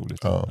väldigt roligt.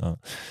 Ja.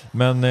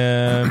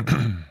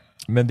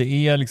 Men det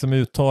är liksom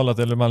uttalat,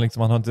 eller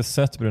man har inte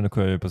sett Bruno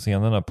Köjer på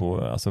scenerna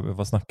på, alltså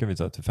vad snackar vi,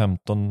 så här,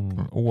 15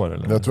 år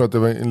eller? Jag tror att det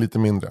var lite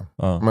mindre.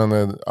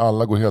 Men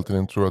alla går helt till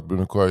in och tror att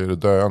Bruno Köjer är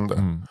döende.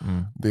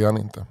 Det är han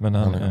inte. Men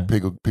han är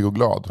pigg och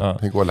glad.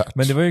 Pigg och alert.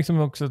 Men det var ju liksom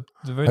också...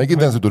 Han gick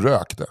inte ens ut och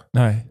rökte.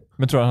 Nej.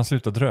 Men tror du han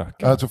slutat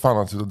röka? Jag tror fan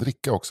han slutat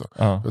dricka också.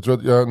 Jag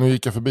tror att nu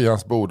gick jag förbi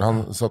hans bord.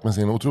 Han satt med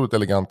sin otroligt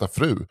eleganta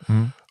fru.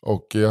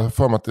 Och jag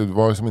får mig att det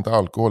var ju som inte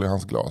alkohol i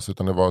hans glas,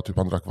 utan det var typ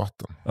han drack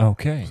vatten.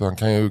 Okay. Så han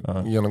kan ju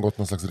genomgått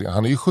någon slags...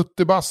 Han är ju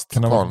 70 bast.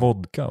 Kan han ha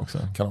vodka också?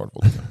 Kan ha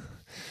vodka.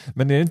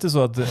 Men är det inte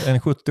så att en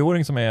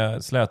 70-åring som är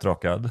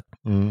slätrakad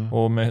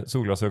och med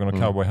solglasögon och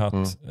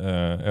cowboyhatt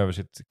över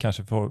sitt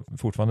kanske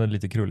fortfarande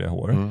lite krulliga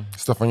hår.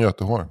 Staffan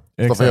Götehår.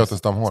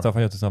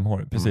 Staffan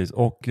Götestamhår, precis.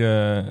 Och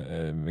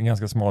en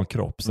ganska smal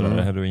kropp,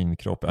 sådär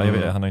heroinkropp.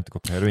 Han har inte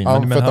gått på heroin.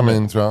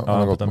 Amfetamin tror jag.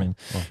 Amfetamin.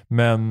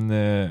 Men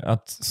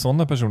att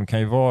sådana personer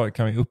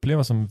kan ju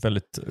upplevas som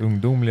väldigt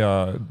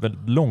ungdomliga,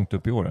 väldigt långt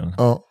upp i åren.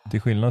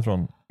 Till skillnad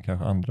från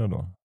kanske andra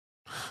då.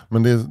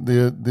 Men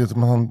det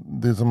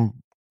som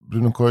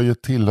Bruno Köjer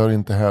tillhör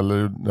inte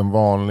heller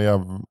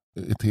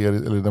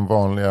den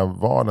vanliga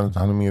vardagen,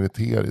 han är mer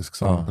eterisk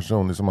som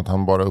person. Det är som att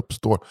han bara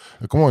uppstår.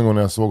 Jag kommer ihåg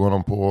när jag såg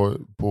honom på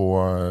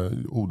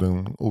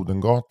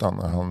Odengatan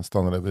när han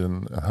stannade vid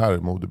en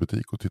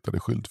herrmodebutik och tittade i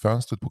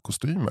skyltfönstret på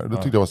kostymer. Då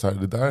tyckte jag var så här,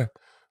 det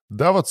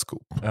där var ett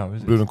skop.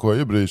 Bruno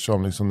Köjer bryr sig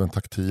om liksom den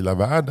taktila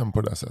världen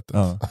på det sättet.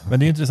 Men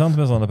det är intressant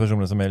med sådana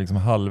personer som är liksom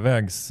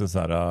halvvägs så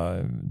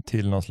här,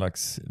 till någon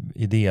slags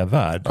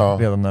idévärld.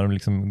 Redan när de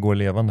liksom går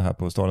levande här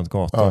på stadens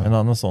gata. En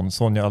annan sån,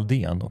 Sonja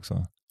Aldén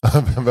också.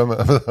 Vem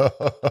är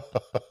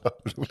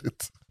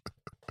roligt.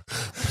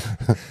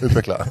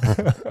 Utveckla.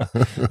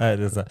 Nej,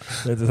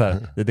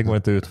 det går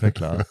inte att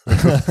utveckla.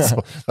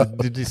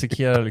 Du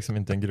dissekerar liksom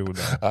inte en groda.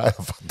 Nej,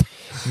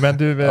 men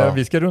du,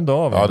 vi ska runda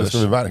av. Ja, det ska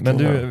vi verkligen.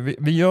 Men du,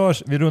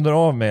 vi rundar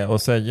av med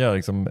att säga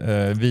liksom,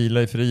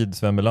 vila i frid,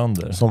 Sven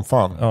Melander. Som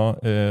fan. Ja,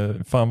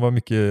 fan vad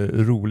mycket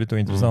roligt och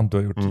intressant du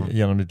har gjort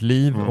genom ditt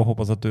liv. Och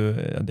hoppas att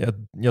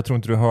jag tror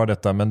inte du hör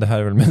detta, men det här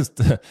är väl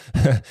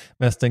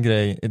mest en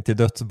grej till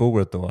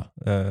dödsboet då.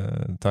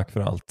 Tack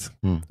för allt.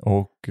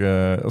 Och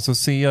så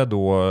ser jag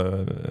då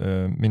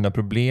mina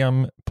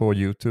problem på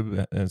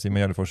YouTube, Simon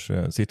Gärdenfors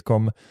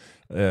sitcom,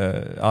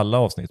 alla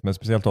avsnitt, men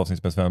speciellt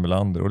avsnitt med Sven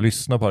Melander, och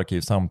lyssna på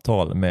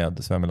Arkivsamtal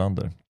med Sven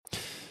Melander.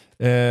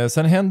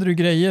 Sen händer det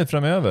grejer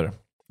framöver.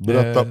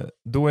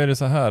 Då är det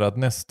så här att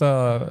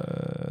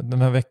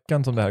den här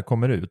veckan som det här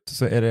kommer ut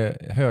så är det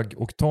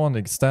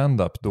högoktanig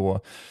stand-up då.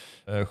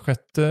 6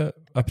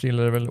 april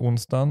är det väl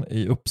onsdagen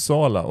i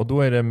Uppsala, och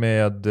då är det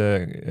med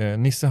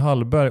Nisse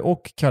Hallberg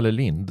och Kalle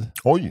Lind.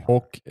 Oj.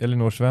 Och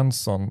Elinor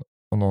Svensson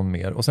och någon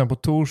mer. Och sen på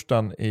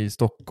torsdagen i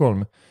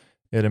Stockholm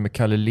är det med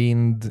Kalle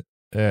Lind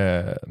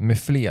med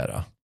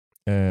flera.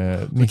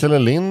 Kalle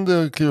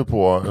Lind kliver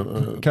på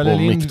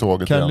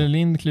micktåget. Kalle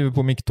Lind kliver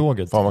på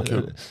micktåget. Fan vad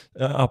kul.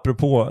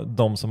 Apropå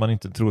de som man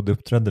inte trodde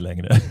uppträdde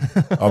längre.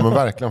 Ja, men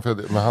verkligen.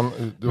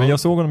 Men jag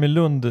såg honom i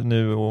Lund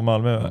nu och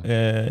Malmö.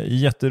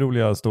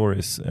 Jätteroliga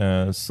stories.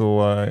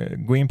 Så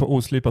gå in på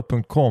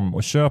oslipat.com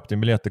och köp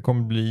din biljett. Det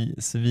kommer bli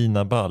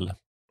svinaball.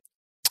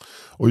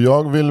 Och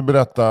jag vill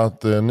berätta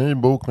att ny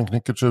bok med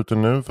Knyckertz ute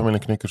nu. Familjen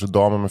Knyckertz och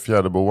Damen med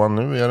fjäderboan.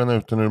 Nu är den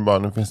ute.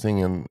 Nu finns det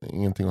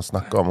ingenting att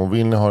snacka om. Och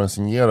vill ni ha den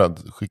signerad,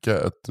 skicka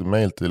ett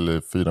mejl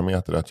till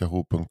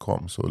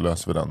 4meter@yahoo.com så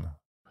löser vi den.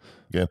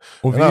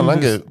 Och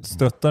vill du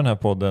stötta den här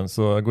podden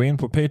så gå in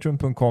på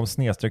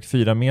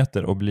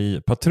patreon.com/4meter och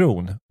bli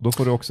patron. Då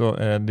får du också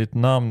ditt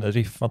namn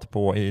riffat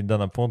på i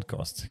denna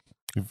podcast.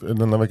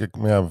 Denna vecka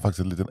kommer jag faktiskt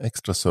en liten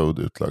extra sod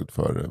utlagd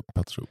för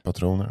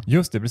patroner.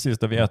 Just det, precis.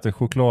 Där vi äter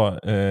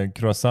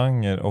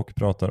chokladcroissanger och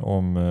pratar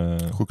om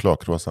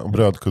Chokladcroissant och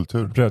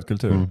brödkultur.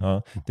 Brödkultur.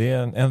 Ja.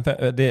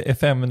 Det är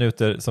 5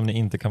 minuter som ni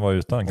inte kan vara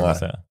utan, kan man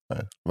säga.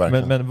 Nej,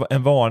 verkligen. Men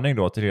en varning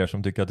då till er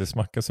som tycker att det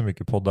smackar så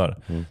mycket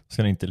poddar,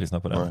 ska ni inte lyssna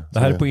på det. Nej, det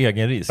här är på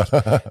egen risk.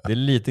 Det är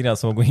lite grann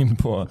som att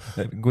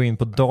gå in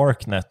på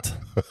Darknet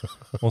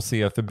och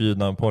se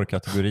förbjudna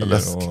porrkategorier.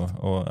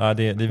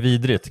 Det är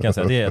vidrigt, kan jag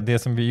säga. Det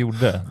som vi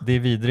gjorde, det är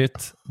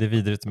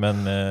vidrigt,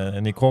 men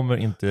ni kommer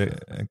inte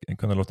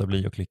kunna låta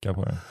bli att klicka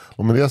på det.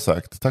 Och med det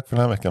sagt, tack för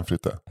den här veckan,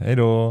 Fritte. Hej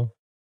då!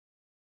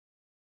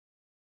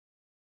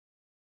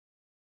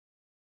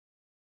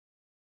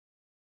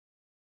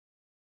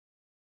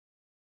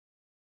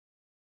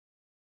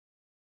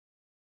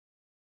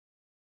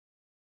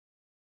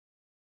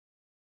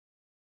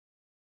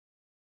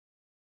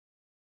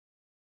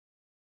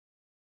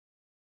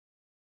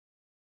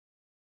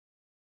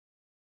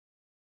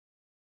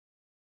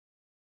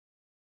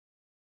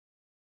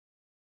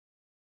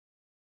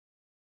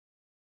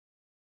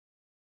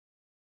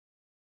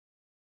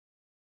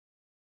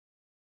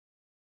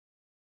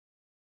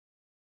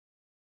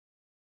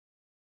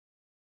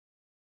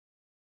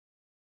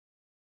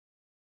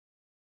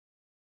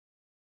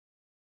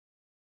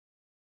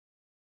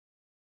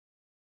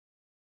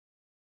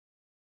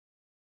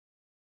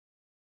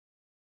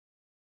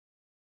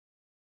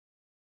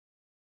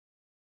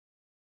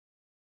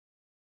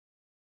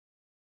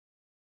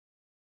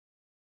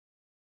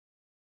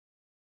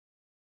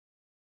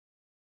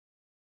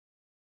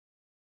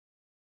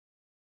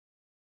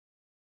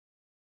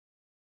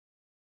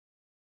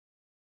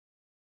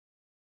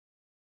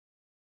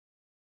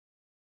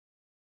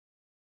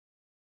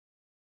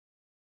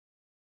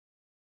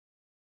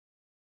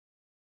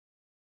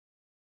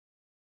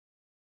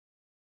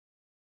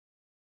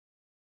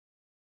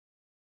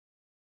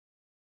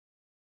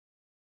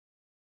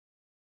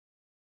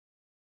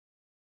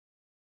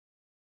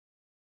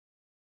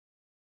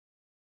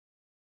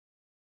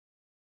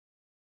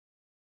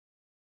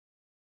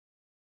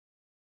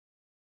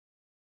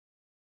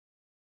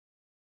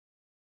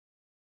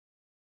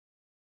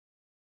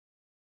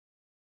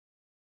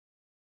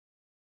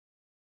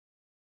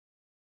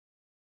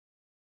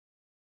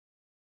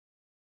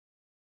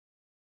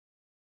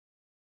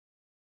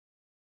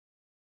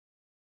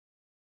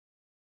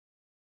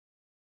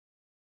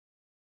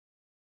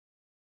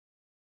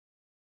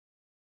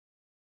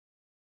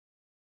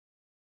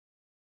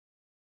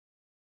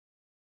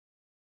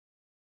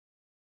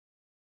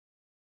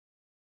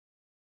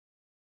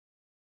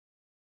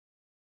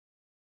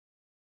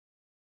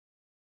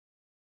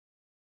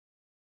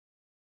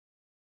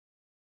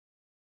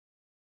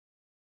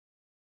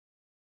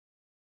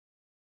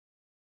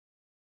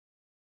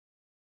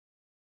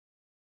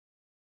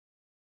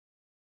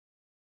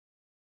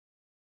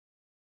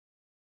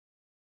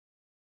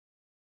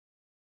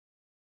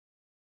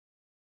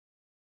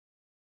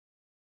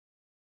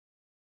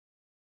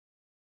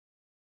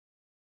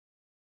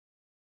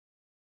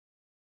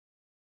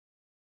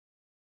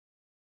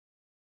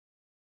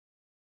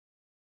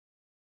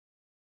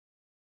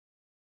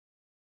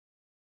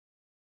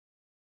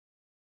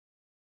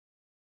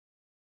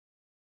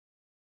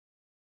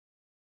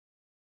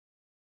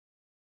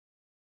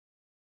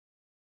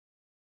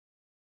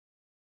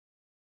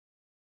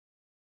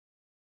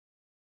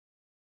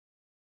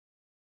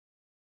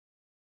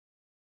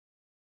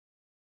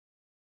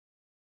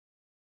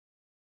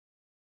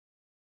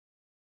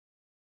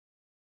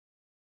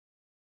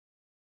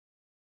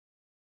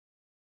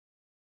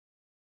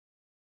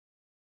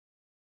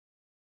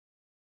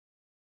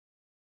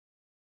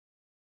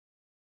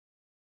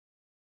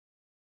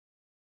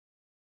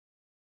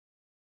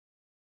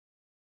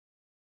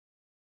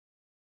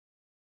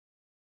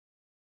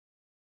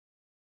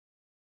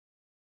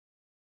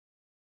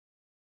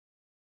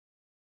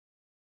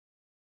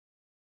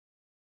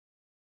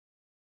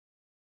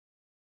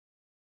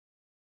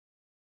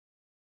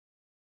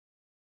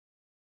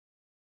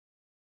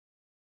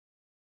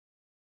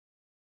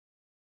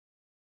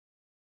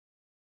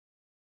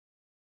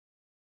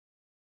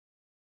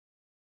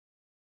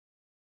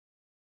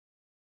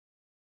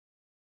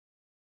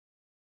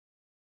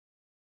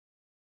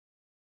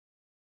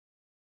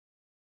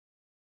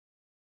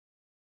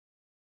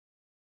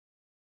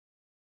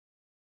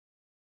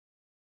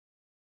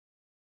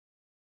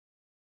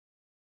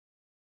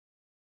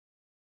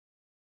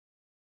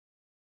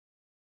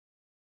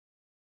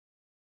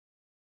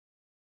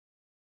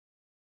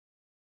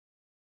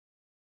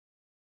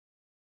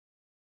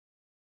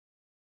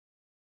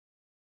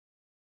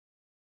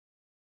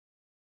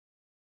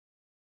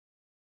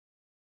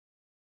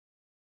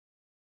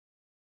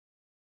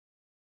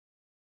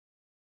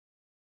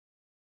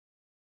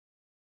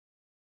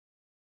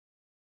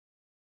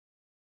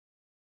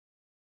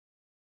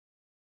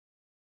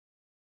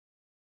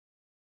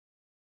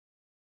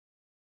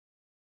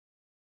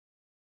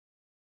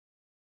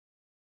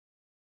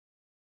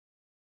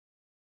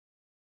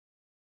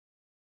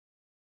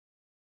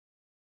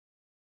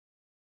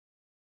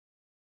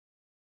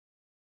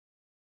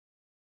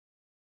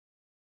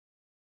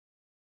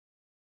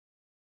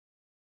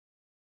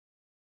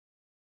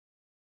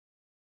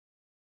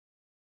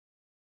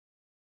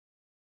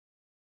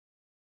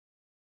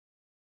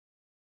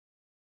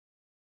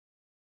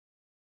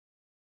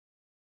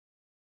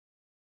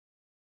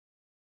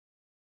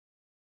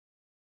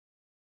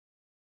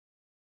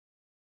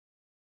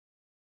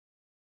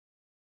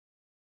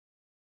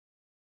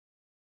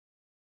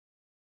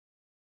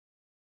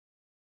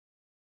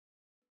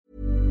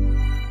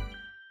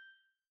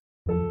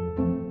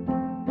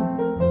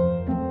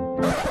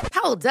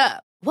 Hold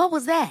up. What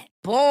was that?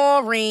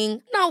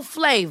 Boring. No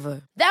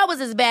flavor. That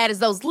was as bad as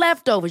those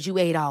leftovers you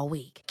ate all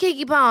week.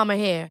 Keke Palmer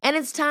here, and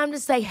it's time to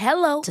say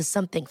hello to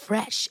something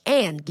fresh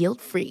and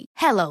guilt-free.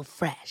 Hello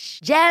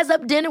Fresh. Jazz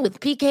up dinner with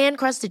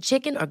pecan-crusted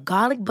chicken or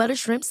garlic butter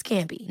shrimp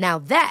scampi. Now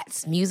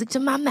that's music to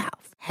my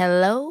mouth.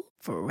 Hello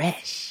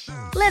Fresh.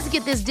 Let's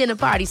get this dinner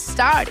party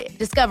started.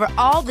 Discover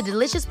all the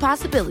delicious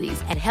possibilities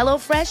at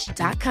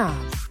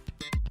hellofresh.com.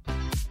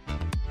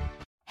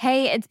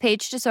 Hey, it's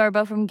Paige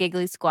DeSorbo from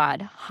Giggly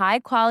Squad. High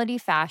quality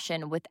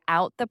fashion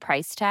without the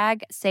price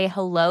tag. Say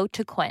hello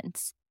to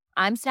Quince.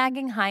 I'm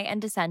snagging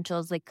high-end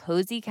essentials like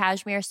cozy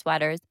cashmere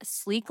sweaters,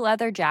 sleek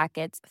leather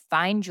jackets,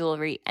 fine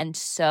jewelry, and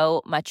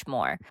so much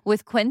more.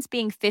 With Quince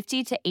being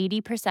 50 to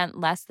 80%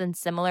 less than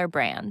similar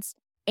brands.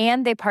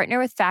 And they partner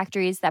with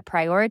factories that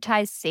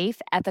prioritize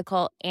safe,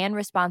 ethical, and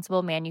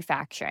responsible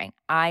manufacturing.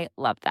 I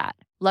love that.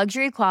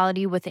 Luxury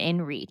quality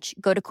within reach.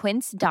 Go to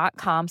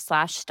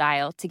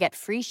quince.com/style to get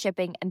free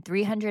shipping and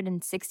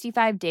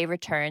 365-day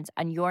returns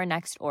on your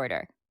next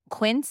order.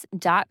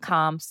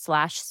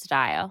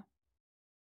 Quince.com/style.